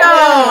 there we go.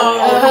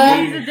 Uh-huh.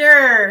 He's a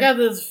dirt. Got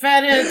this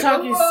fathead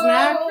talking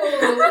smack.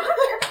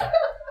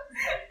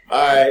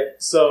 All right.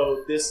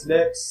 So this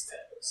next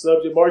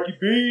subject, Marky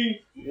B.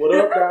 What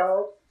up,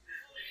 dog?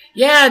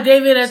 Yeah,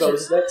 David Etchell. So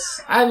this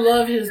next... I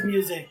love his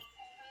music.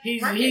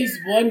 He's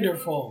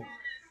wonderful.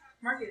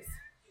 Marcus.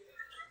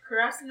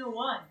 Karasino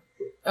won.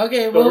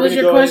 Okay, So what we're was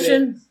gonna your go ahead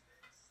question?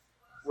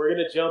 We're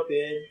going to jump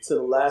into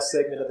the last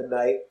segment of the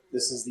night.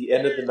 This is the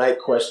end of the night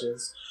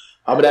questions.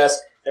 I'm going to ask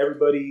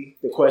everybody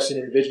the question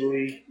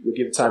individually. We'll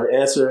give it time to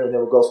answer, and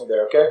then we'll go from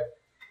there, okay?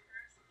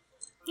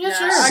 Yeah,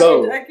 sure.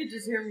 So- I could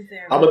just hear me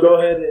saying. I'm going to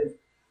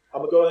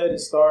go ahead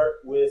and start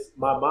with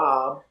my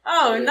mom.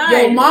 Oh,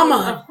 nice. Yo,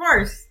 mama. Of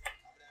course.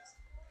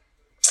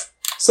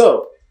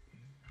 So,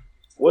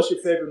 what's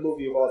your favorite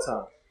movie of all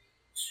time?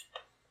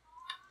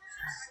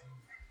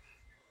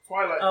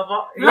 Twilight. Yeah,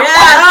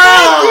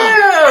 thank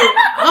you.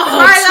 Oh,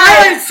 Twilight.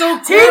 Twilight's so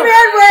cool. Team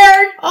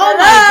Edward. Oh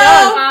my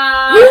Hello.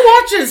 god. Who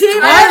watches Team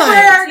Twilight?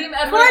 Edward. Team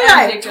Edward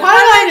Twilight. and Jacob.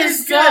 Twilight is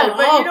good, so-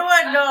 but oh. you know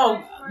what?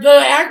 No.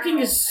 The acting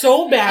is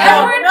so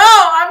bad.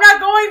 No, I'm not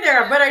going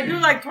there, but I do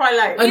like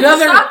Twilight.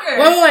 Another soccer.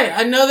 wait,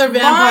 another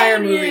vampire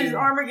Mine movie. is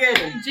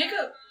Armageddon.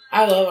 Jacob.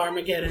 I love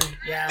Armageddon.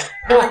 Yeah.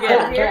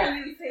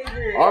 Armageddon.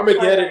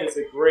 Armageddon is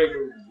a great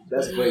movie.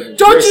 That's a great movie.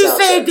 Don't Great you soundtrack,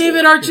 say too.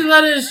 David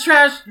Archuleta is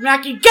trash,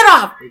 Mackie. Get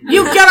off!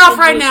 You get off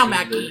right now,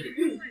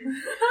 Mackie.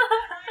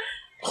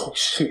 Oh,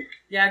 shoot.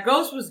 Yeah,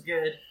 Ghost was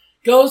good.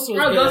 Ghost was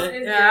Oh, Ghost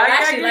good. is Yeah, I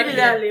actually give like you it.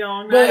 that,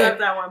 Leon. But I love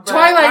that one. But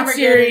Twilight Armageddon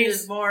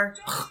series- is more.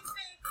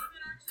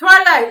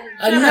 Twilight.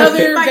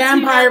 Another My Team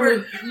vampire Edward.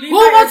 movie. Leave Who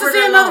my wants to Edward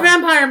see another alone.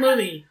 vampire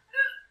movie?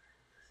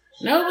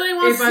 Nobody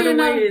wants Hey, to by see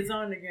the way, another. it's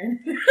on again.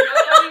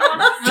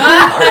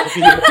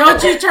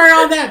 Don't you turn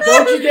on that.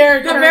 Don't you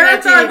dare The turn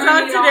that marathon's tape.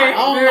 on today.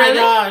 Oh my Really?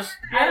 gosh.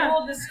 I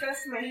will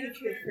discuss my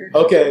hatred for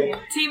Okay.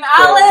 Team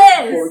So, before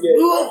Alice. we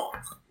get Ugh.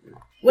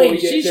 we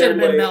Wait, get she should have been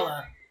carried away.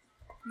 Bella.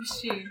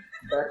 She.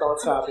 back on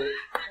topic,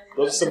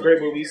 those are some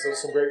great movies.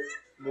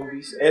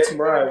 Auntie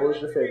Mariah, what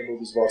was your favorite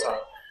movies of all time?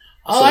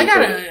 Oh,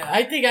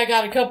 I think I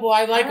got a couple.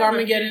 I like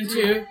Armageddon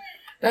too.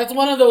 That's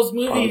one of those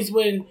movies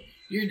when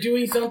you're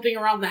doing something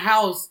around the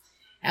house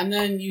and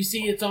then you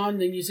see it's on,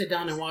 then you sit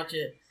down and watch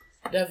it.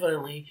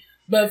 Definitely.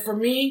 But for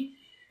me,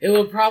 it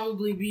would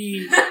probably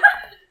be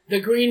The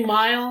Green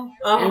Mile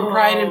and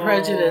Pride and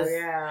Prejudice.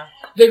 Yeah.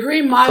 The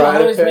Green Mile Pride and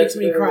always makes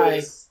me cry.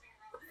 Prejudice.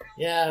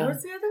 Yeah.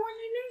 What's the other one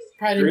you named?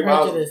 Pride and Green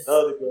Mile is Prejudice.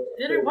 another good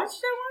Did I watch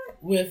that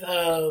With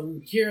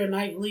Keira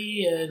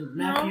Knightley and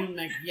Matthew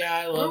Yeah,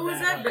 I one? love When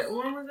was that.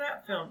 When was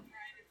that film?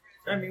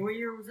 I mean, what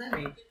year was that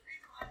made?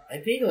 I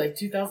think like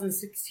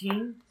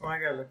 2016. Oh, I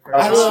gotta look for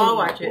I it. love- I'll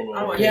watch it.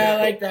 I'll watch Yeah, I it.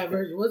 like that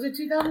version. Was it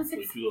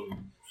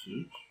 2016?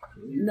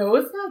 No,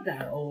 it's not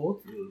that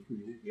old.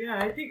 Yeah,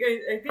 I think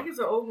it's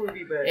an old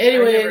movie, but I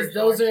never Anyways,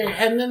 those watched are, it.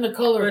 and then the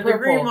color But the purple.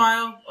 Green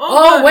Mile.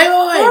 Oh, wait.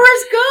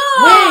 Forrest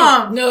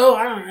Gump. Wait, no,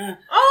 I don't know.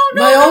 Oh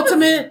no. My no, no.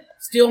 ultimate,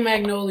 Steel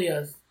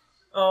Magnolias.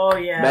 Oh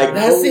yeah.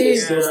 That's it.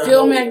 Steel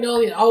Steel Magnolia.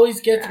 Magnolia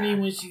always gets me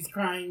when she's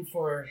crying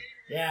for,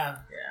 yeah,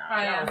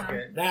 Yeah, that was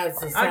good. that's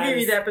the I'll give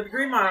you saddest. that, but the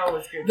Green Mile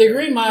was good. The too.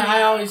 Green Mile,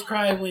 I always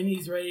cry when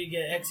he's ready to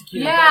get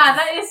executed. Yeah,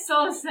 that is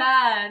so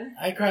sad.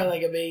 I cry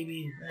like a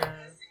baby. Yeah.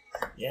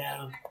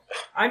 Yeah.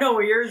 I know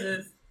what yours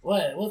is.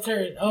 What? What's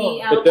her? Oh,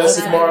 The But that's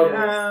outside.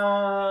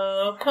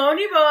 Marvel.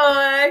 Pony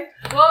Boy.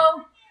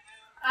 Well,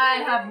 I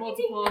have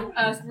multiple.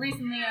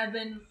 Recently, I've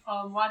been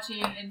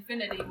watching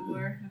Infinity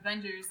War,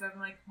 Avengers. I'm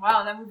like,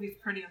 wow, that movie's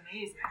pretty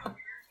amazing.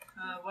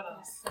 What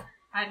else?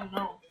 I don't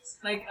know.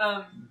 Like,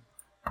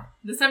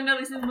 the Seven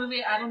Deadly Sins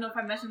movie, I don't know if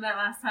I mentioned that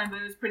last time,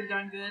 but it was pretty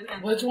darn good.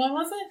 And Which one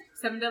was it?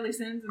 Seven Deadly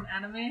Sins, an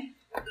anime.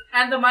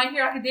 And the My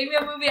Hero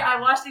Academia movie, I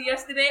watched it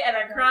yesterday and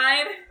I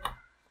cried.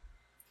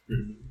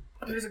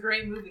 It was a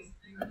great movie.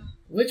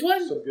 Which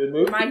one? Some good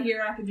movie. My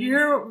Hero Do Academia. you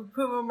hear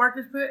what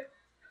Marcus put?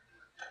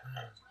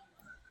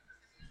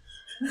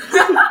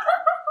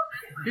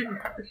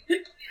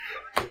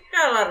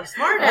 Got a lot of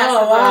smart asses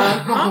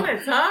wow.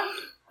 comments, huh?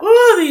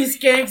 Oh, these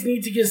skanks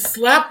need to get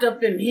slapped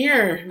up in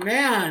here,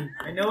 man.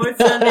 I know it's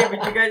Sunday,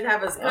 but you guys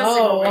have us cussing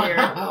Oh, over here.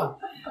 wow.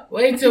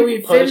 Wait till we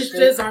finish Punishment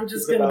this. I'm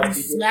just is going to about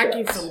be to get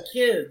smacking shots. some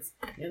kids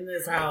in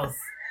this house.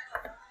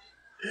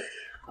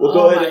 We'll Oh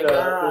go ahead my and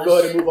gosh. we'll go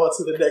ahead and move on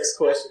to the next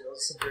question. Those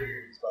are some great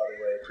movies, by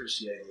the way.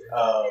 Appreciate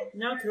it.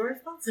 No, to our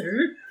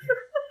sponsor.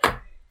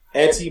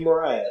 Auntie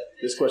Mariah,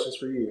 this question's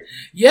for you.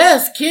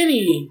 Yes,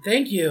 Kenny.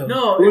 Thank you.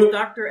 No, Who- it's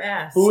Dr.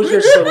 Ass. Who is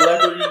your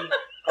celebrity?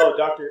 Oh,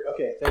 Doctor.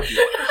 Okay, thank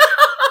you.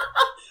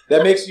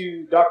 That makes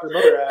you Dr.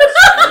 Mother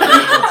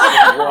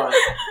Ass. One.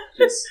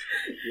 Just,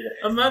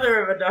 a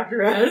mother of a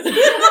Dr. Ass.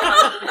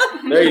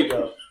 there you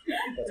go.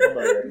 That's my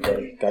mother,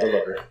 everybody. Gotta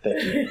love her.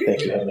 Thank you.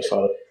 Thank you, Heavenly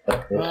Father.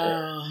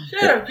 Wow.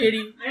 Shut up,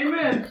 kitty.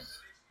 Amen.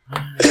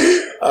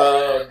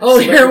 Oh,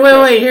 here,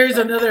 wait. Here's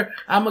another.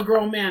 I'm a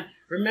grown man.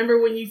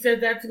 Remember when you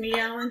said that to me,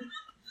 Alan?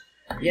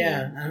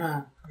 Yeah,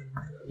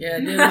 Yeah,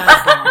 it didn't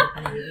last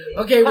long.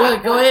 Okay, well,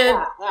 go ahead.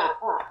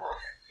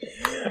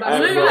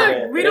 I'm a Look, grown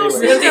man. we don't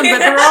Anyway. see them, but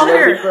they're all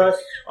Celebrity here. crush.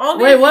 All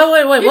Wait, these-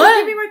 what?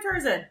 Give me my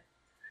Tarzan.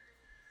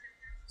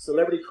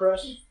 Celebrity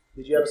crush?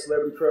 Did you have a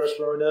celebrity crush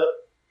growing up?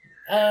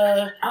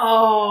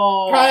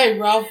 Oh. Probably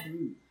Ralph,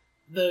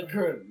 the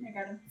I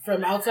got him.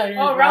 from Outsiders,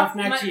 Oh, Ralph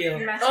Ralph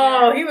Macchio.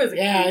 Oh, he was a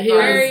Yeah, cute he guy.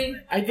 was. Very.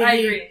 I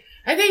he- agree.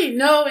 I think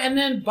no, and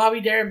then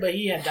Bobby Darin, but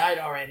he had died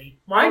already.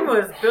 Mine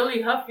was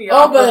Billy Huffy Oh,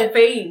 off but- of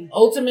Fame.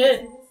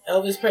 Ultimate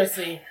Elvis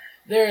Presley.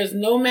 There is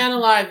no man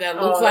alive that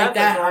looks Oh, like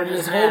that's that a on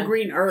gorgeous this whole man.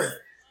 green earth.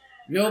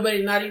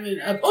 Nobody, not even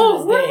up to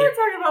Oh, what this am I day.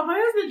 talking about? My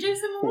husband,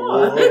 Jason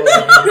Momoa.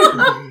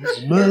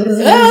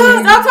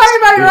 Whoa. Stop talking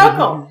about your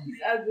uncle.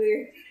 He's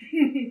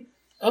ugly.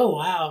 Oh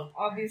wow,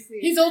 Obviously.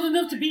 he's old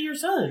enough to be your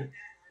son.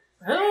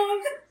 Hello.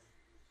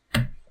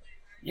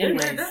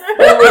 Anyways, Okay,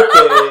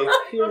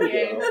 here we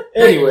go.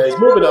 Anyways,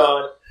 moving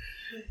on.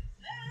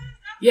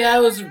 yeah,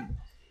 it was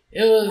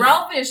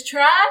Ralph is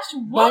trash?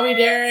 What? Bobby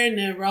Darin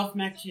and Ralph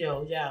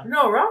Macchio. Yeah,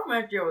 No, Ralph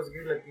Macchio was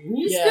good looking.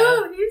 He Yeah.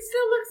 still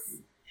looks.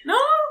 No.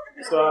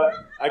 So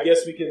I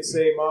guess we can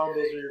say, Mom,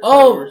 those are your.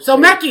 Oh, so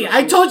Mackie,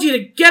 I told you to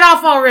get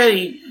off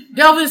already.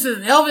 Elvis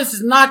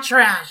is not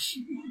trash.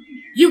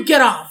 You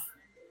get off.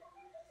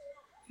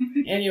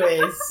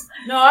 Anyways,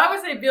 No, I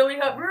would say Billy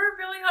Huffy. Remember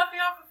Billy Huffy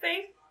off of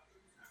Fame?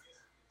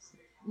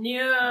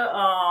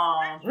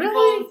 Yeah,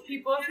 Really?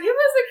 people. He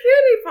was a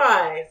cutie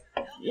pie.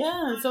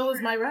 yeah, and so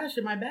was my rash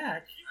in my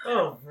back.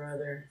 Oh,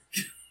 brother.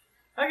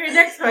 Okay,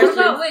 next What question.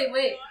 about,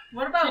 wait.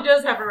 What She about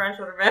does have a rash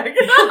on her back.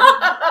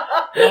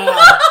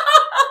 Wow.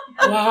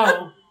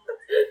 Wow.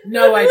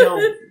 No, I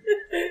don't.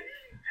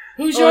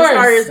 Who's Oh,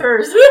 sorry, it's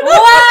yours? hers.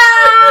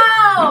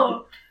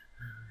 Wow!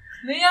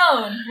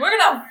 Leon, we're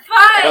gonna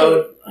fight!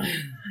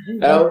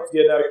 Alan's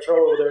getting out of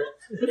control over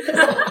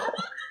there.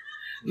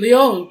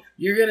 Leon,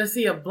 you're gonna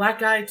see a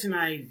black eye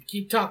tonight.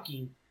 Keep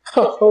talking,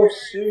 Oh,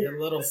 shoot. you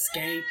little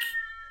skank.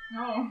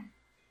 Oh.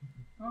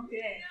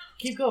 Okay.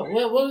 Keep going.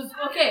 What was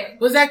Okay.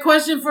 that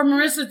question for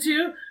Marissa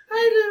too?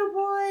 Hi, little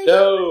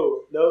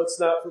boy. No, it's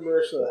not for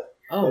Marissa.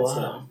 Oh That's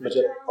wow. not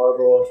Majette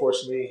Marvel,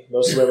 unfortunately.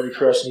 No celebrity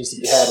crush needs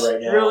to be had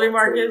right now. Really,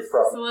 Marcus?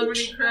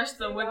 Celebrity crush,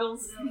 the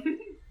Wiggles.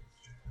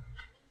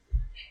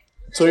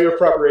 So you're a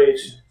proper age.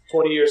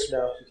 20 years from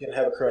now, you can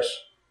have a crush.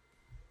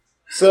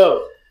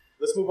 So,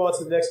 let's move on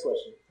to the next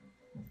question.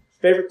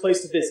 Favorite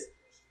place to visit?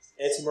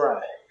 Auntie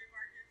Mariah.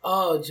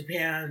 Oh,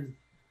 Japan.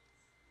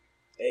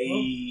 Hey.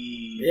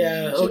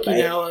 Yeah, Japan.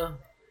 Okinawa.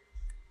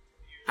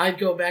 I'd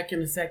go back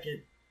in a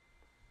second.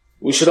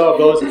 We should all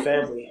go as a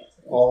family,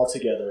 all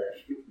together.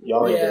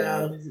 Y'all ain't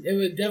Yeah, doing it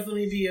would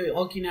definitely be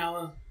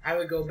Okinawa. I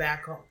would go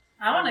back home.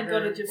 I want to go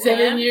to Japan.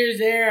 7 years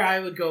there, I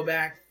would go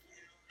back.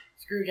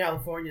 Screw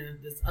California,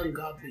 this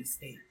ungodly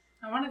state.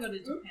 I want to go to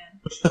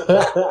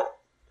Japan. it.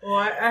 Well,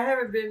 I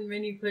haven't been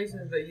many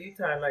places, but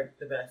Utah I like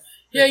the best.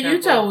 Yeah, The temple,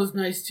 Utah was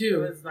nice It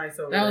too. was nice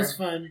over That there. was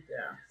fun.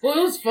 Yeah. Well,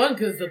 it was fun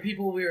because the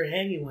people we were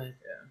hanging with.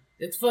 Yeah.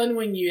 It's fun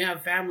when you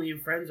have family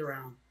and friends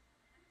around.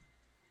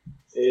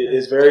 It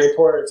is very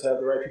important to have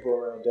the right people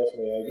around,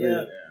 definitely. I agree.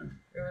 Yeah.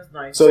 It was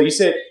nice. So you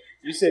said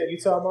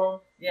Utah,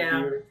 Mom? Yeah.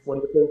 You're one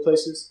of the favorite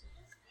places?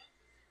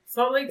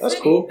 Salt Lake That's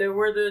City, cool.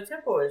 where the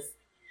temple is.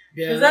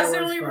 Yeah, Because that's that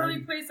the was only fun. really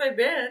place I've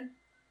been.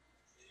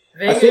 I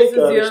Vegas think is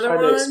the they're other trying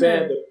to one.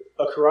 expand and-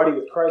 a Karate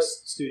with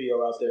Christ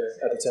studio out there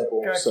at the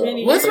temple. God, So.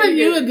 Kenny. What's with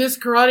you and this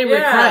karate with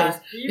Christ?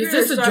 you Is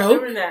this better a stop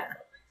joke? doing that.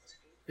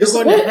 You're This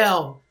going is to what?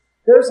 hell.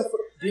 There's a.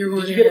 You're Did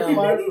going you to get the hell.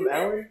 flyer from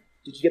Alan?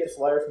 Did you get the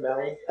flyer from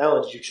Alan?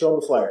 Alan, did you show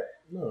him the flyer?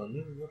 No, I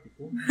never got the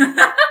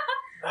phone.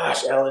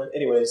 Gosh, Alan.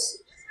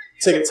 Anyways,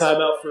 taking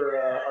time out for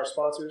our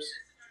sponsors.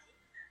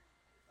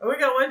 Oh, we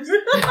got one.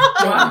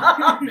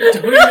 Wow. Don't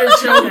even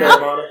show that.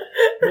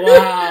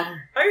 Wow.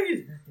 I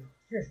use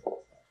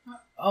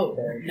Oh,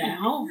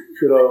 now?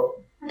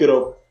 Good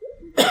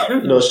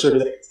old,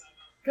 sugar.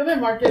 Come in,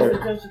 Marcus,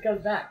 until she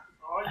comes back.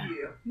 Oh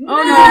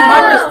no,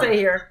 I'm gonna stay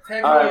here.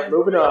 All right,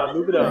 moving on.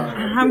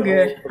 I'm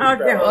good. I'll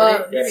get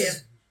hold it. Give me a.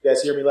 You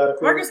guys hear me loud and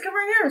clear? Marcus, come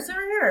right here. Sit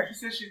right here. She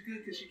said she's good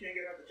because she can't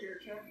get out the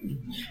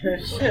chair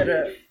chat. Shut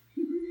up.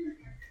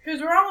 Because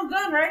we're almost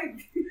done, right?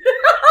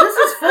 This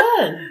is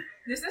fun.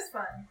 This is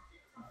fun.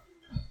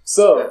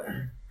 So,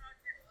 I'm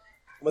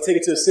going to take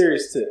it to a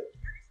serious tip.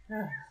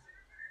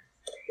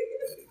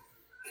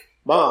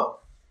 Mom,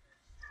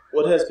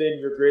 what has been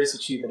your greatest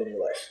achievement in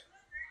your life?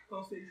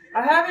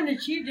 I haven't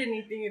achieved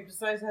anything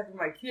besides having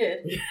my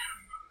kid.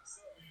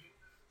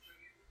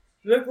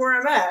 Look where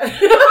I'm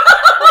at.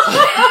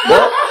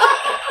 Well,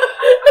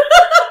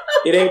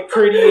 it ain't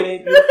pretty, it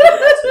ain't beautiful.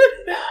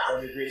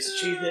 That's your greatest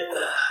achievement.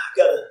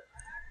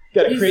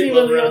 Gotta You create see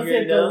love what around Leon here,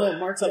 said, you don't know? let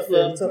Marcus Tough in.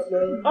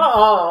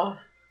 love.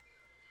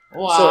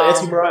 Wow. So,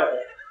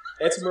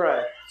 Auntie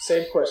Mariah,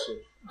 same question.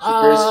 What's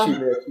your greatest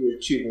achievement that you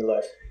achieved in your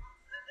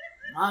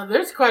life?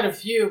 There's quite a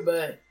few,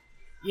 but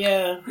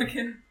yeah.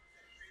 Okay.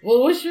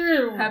 Well, what's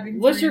your Having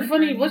what's three your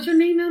funny? friends. What's your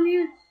name on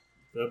here?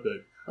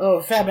 Fatback.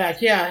 Oh,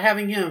 Fatback. Yeah,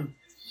 having him.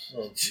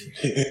 Oh,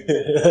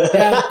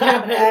 Yeah,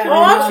 Pat.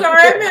 Oh, I'm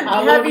sorry. I meant I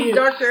love having you.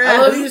 Dr. I S.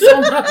 love you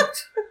so much.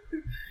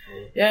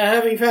 Yeah,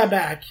 having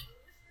Fatback.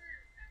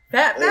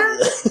 Fat man?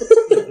 Is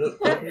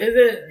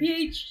it?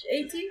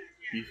 P-H-A-T?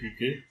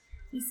 PCK?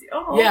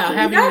 Oh, Yeah, okay.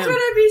 having That's him. what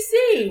I be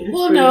seeing.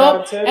 Well, Pretty no, out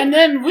of 10? and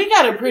then we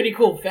got a pretty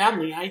cool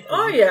family. I think.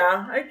 Oh,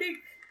 yeah.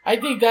 I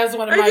think that's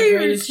one of I my think we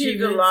greatest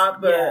achieved a achievements.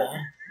 lot, but- yeah,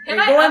 Can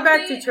And I going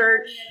back to update-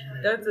 church,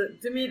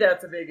 to me,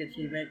 that's a big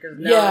achievement because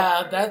now,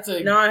 yeah, that's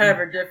a. now I have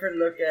a different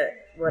look at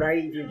what I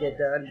need to get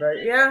done.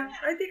 But yeah,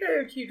 I think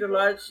I achieved a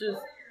lot. It's just,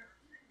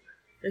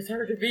 it's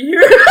hard to be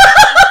here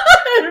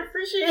and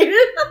appreciate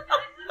it.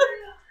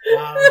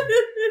 Wow.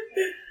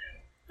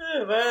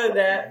 Other than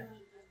that,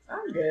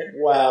 I'm good.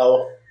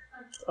 Wow.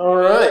 All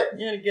right.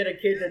 You're gonna get a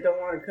kid that don't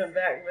want to come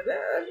back, but that,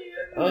 I mean,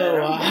 Oh,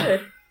 I'm wow.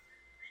 good.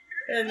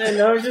 And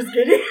then I was just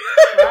kidding.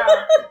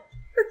 Wow.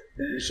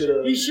 You should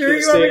have. You sure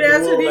you want me to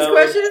answer these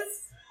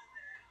questions?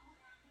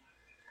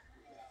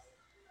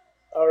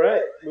 All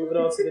right. Moving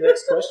on to the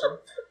next question.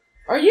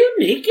 Are you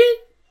naked?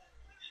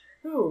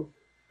 Who?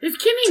 Is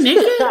Kenny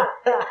naked?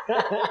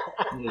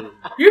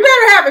 You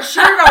better have a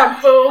shirt on,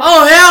 fool.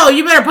 Oh hell!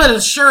 You better put a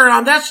shirt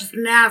on. That's just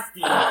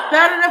nasty.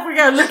 Bad enough we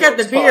gotta look at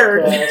the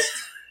beard. Podcast,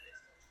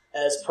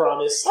 as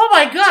promised. Oh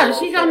my gosh,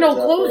 he got no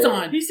clothes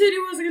on. He said he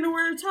wasn't gonna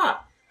wear a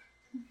top.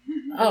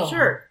 Oh,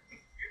 Shirt.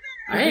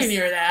 I didn't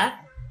hear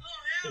that.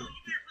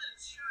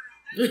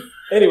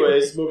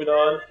 Anyways, moving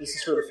on. This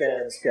is for the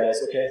fans,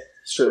 guys, okay?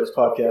 Shirtless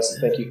podcast.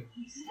 Thank you.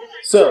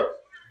 So,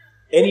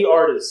 any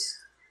artists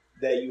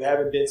that you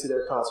haven't been to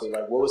their concert,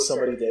 like what was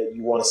somebody that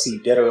you want to see,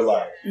 dead or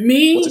alive?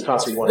 Me? What's a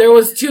concert you want There to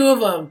was two of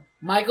them,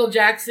 Michael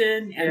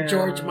Jackson and Yeah.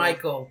 George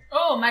Michael.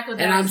 Oh, Michael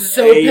Jackson. And I'm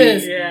so Hey.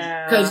 pissed.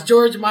 Yeah. Because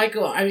George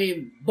Michael, I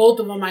mean, both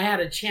of them I had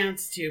a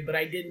chance to, but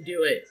I didn't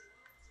do it.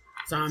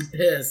 So I'm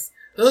pissed.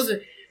 Those are,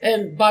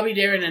 and Bobby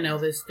Darin and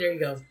Elvis. There you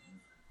go.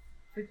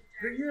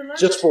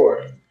 Just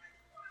for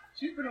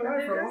She's been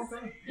alive for a long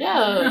time.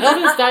 Yeah,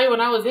 Elvis died when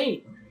I was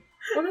 8.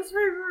 Well, that's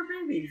why we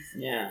were babies.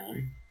 Yeah.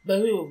 But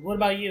who? What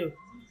about you?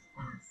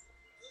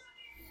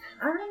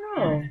 I don't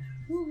know.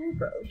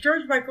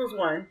 George Michael's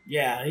one.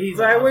 Yeah, he's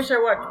But I awesome. wish I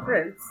watched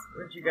Prince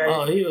with you guys.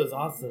 Oh, he was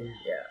awesome.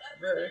 Yeah.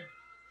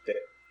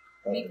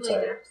 But Meekly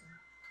sorry. Jackson.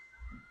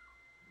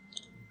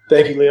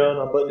 Thank you, Leon.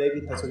 I'm butt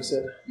naked. That's what he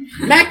said.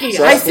 Mackie,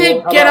 So I that's said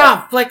cool. How get about-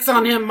 off. Flex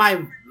on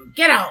him,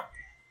 get out.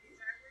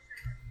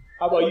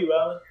 How about you,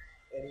 Alan?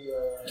 Any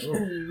artists you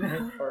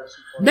want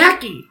to-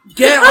 Mackie,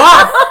 get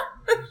off.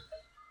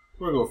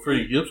 We're going to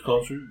Freddie Gibbs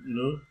concert, you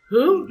know?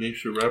 Who?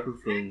 Gangster rapper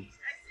from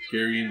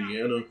Gary,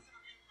 Indiana.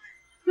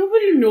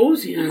 Nobody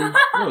knows him.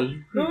 Oh, he's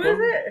who pretty is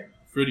popular. it?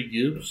 Freddie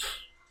Gibbs.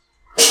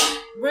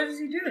 What does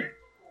he do?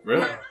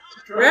 Rap.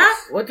 Rap?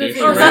 What does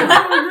he Gangsta Oh, rap. rap?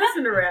 I don't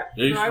listen to rap.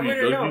 They used So I to be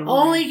wouldn't drug know.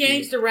 Only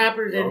gangster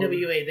rappers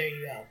NWA. There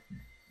you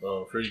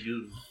go. Freddie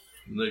Gibbs,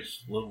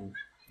 next level.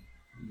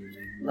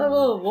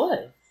 Level of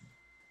what?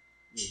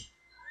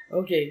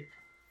 Okay,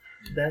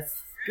 that's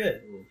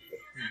good.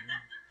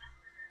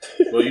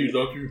 What about you,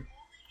 Doctor?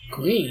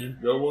 Queen,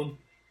 Got one?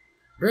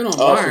 Bruno For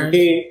Mars.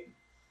 me,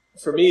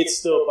 it's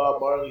still Bob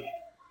Marley.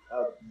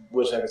 I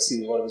wish I could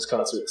see one of his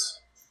concerts.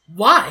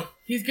 Why?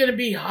 He's gonna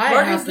be high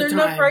Marcus, half the there's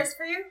time. no price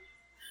for you?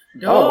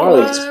 Oh,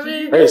 Marley's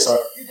worry great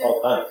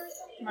all the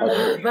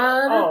time.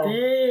 about Oh. a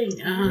thing.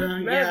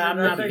 Yeah, I'm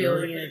not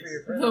feeling it.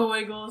 The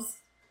Wiggles.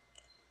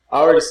 I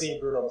already seen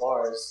Bruno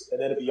Mars,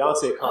 and then a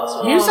Beyonce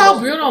concert. You saw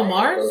Bruno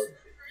Mars?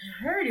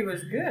 I heard he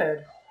was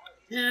good.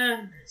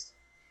 Yeah,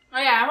 Oh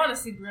yeah, I want to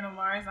see Bruno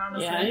Mars.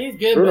 Honestly. yeah, he's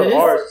good, Bruno but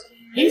Mars.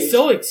 he's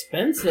so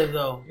expensive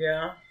though.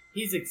 Yeah.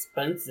 He's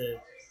expensive.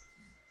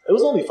 It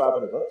was only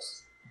 $500.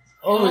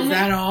 Oh, is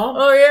that all?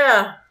 Oh,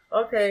 yeah.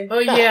 Okay. Oh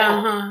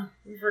yeah, huh?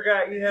 You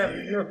forgot you have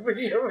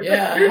nobody over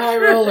Yeah, there. high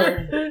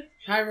roller.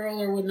 High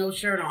roller with no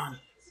shirt on.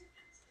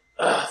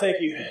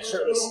 Thank you,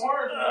 shirtless.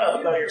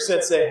 Not your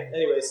sensei.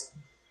 Anyways,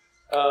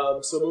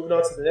 so moving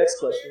on to the next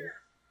question.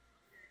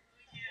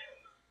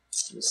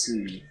 Let's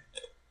see.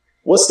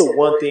 What's the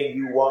one thing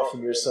you want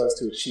from your sons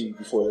to achieve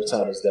before their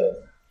time is done?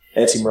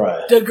 Auntie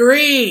Mariah.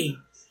 Degree.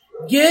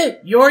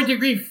 Get your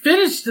degree.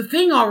 Finish the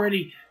thing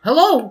already.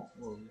 Hello.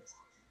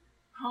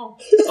 Oh.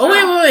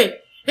 Oh, wait.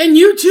 And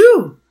you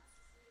too.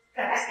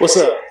 What's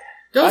up?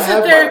 Don't I sit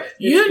have there. my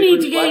You need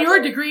to degree get black your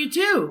belt. degree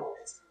too.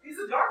 He's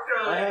a doctor.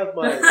 I have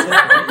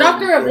my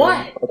Doctor of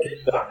what?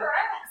 Doctor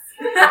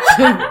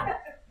ass.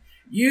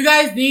 You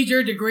guys need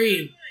your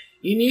degree.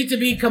 You need to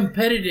be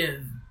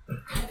competitive.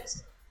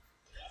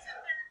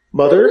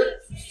 Mother.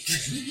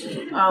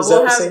 We'll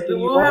that the same thing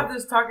you want? have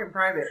this talk in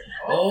private.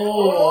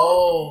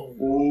 Oh.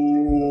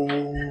 Ooh.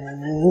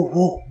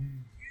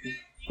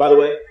 By the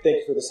way, thank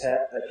you for this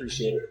hat. I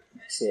appreciate it.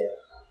 It's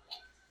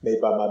made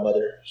by my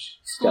mother.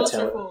 She's got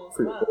talent.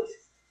 Pretty cool.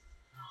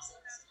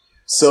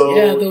 So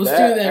Yeah, those two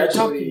that are actually-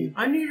 talking.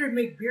 I need to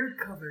make beard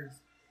covers.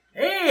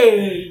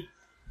 Hey!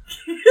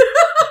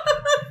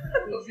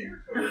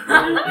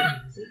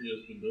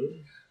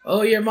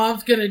 Oh, your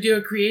mom's gonna do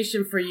a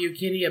creation for you,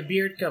 Kenny, a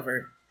beard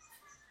cover.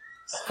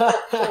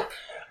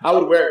 I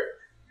would wear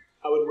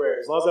it.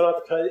 As long as I don't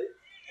have to cut it,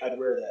 I'd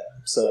wear that.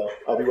 So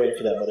I'll be waiting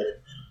for that,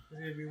 mother.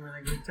 Maybe when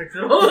I get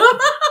texted.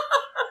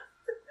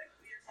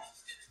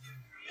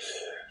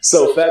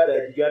 So,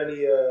 Fatback, you got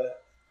any,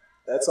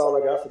 that's all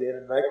I got for the end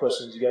of the night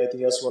questions. You got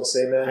anything else you want to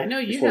say, man? I know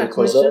you before we got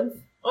close up?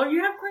 questions. Oh,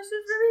 you have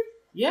questions for me?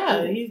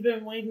 Yeah, he's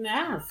been waiting to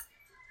ask.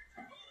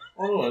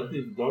 Oh, I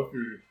think the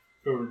doctor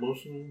covered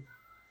most of them.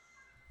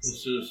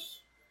 It's just,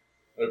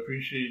 I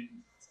appreciate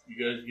you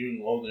guys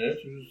giving all the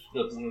answers.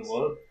 Got to learn a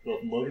lot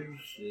about the mothers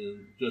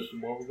and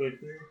Justin Marvel back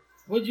there.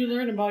 What'd you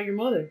learn about your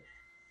mother?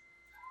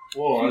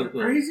 Well, I She's a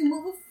thought. crazy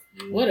mother.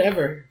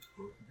 Whatever.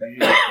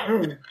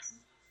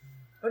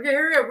 Okay,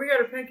 hurry up. We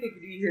got a pancake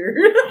to eat here.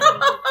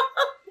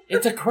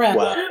 It's a crap.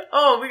 Wow.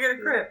 Oh, we got a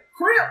crib.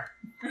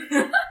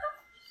 Crib!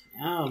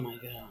 Oh my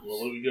gosh.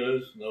 Well, love you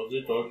guys. That was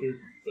it, doctor.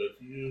 Back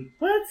to you.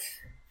 What?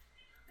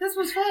 This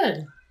was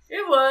fun.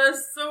 It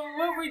was. So,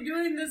 what we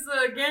doing this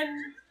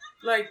again?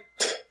 Like,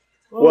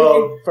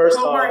 Well, first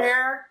comb our off,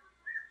 hair?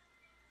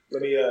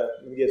 let me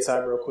get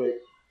time real quick.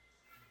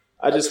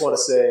 I just want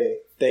to say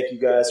thank you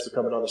guys for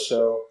coming on the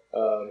show.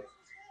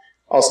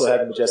 Also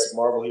having Majestic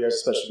Marvel here as a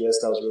special guest,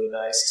 that was really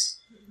nice.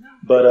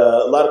 But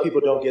a lot of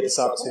people don't get this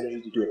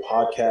opportunity to do a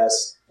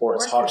podcast or a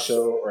talk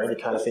show or any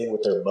kind of thing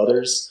with their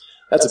mothers.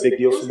 That's a big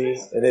deal for me,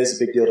 and it is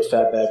a big deal to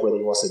Fatback, whether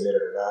he wants to admit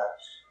it or not.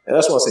 And I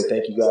just want to say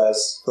thank you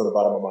guys from the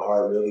bottom of my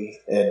heart, really.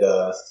 And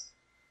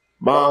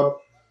Mom,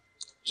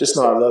 just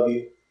know I love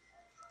you,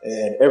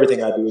 and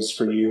everything I do is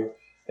for you.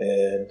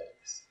 And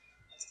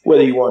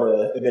whether you want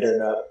to admit it or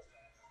not,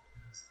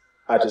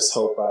 I just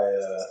hope I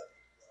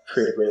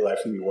create a great life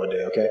for you one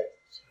day, okay?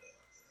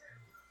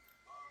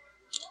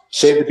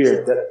 Shave the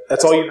beard.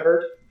 That's all you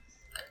heard?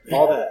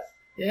 All that.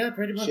 Yeah,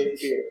 pretty much. Shave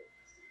the beard.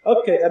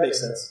 Okay, that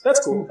makes sense. That's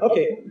cool.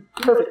 Okay,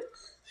 perfect.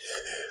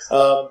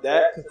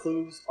 That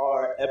concludes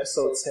our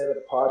episode 10 of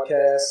the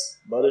podcast,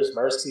 Mother's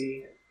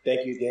Mercy.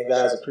 Thank you again,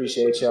 guys.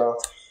 Appreciate y'all.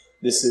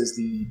 This is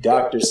the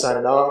doctor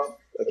signing off.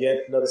 Again,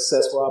 another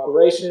successful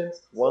operation.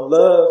 One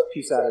love.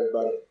 Peace out,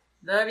 everybody.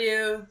 Love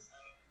you.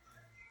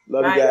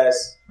 Love Bye. you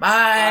guys.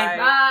 Bye.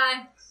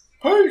 Bye.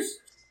 Peace.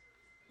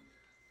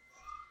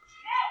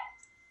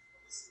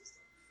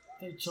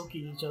 They're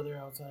choking each other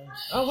outside.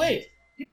 Oh, wait.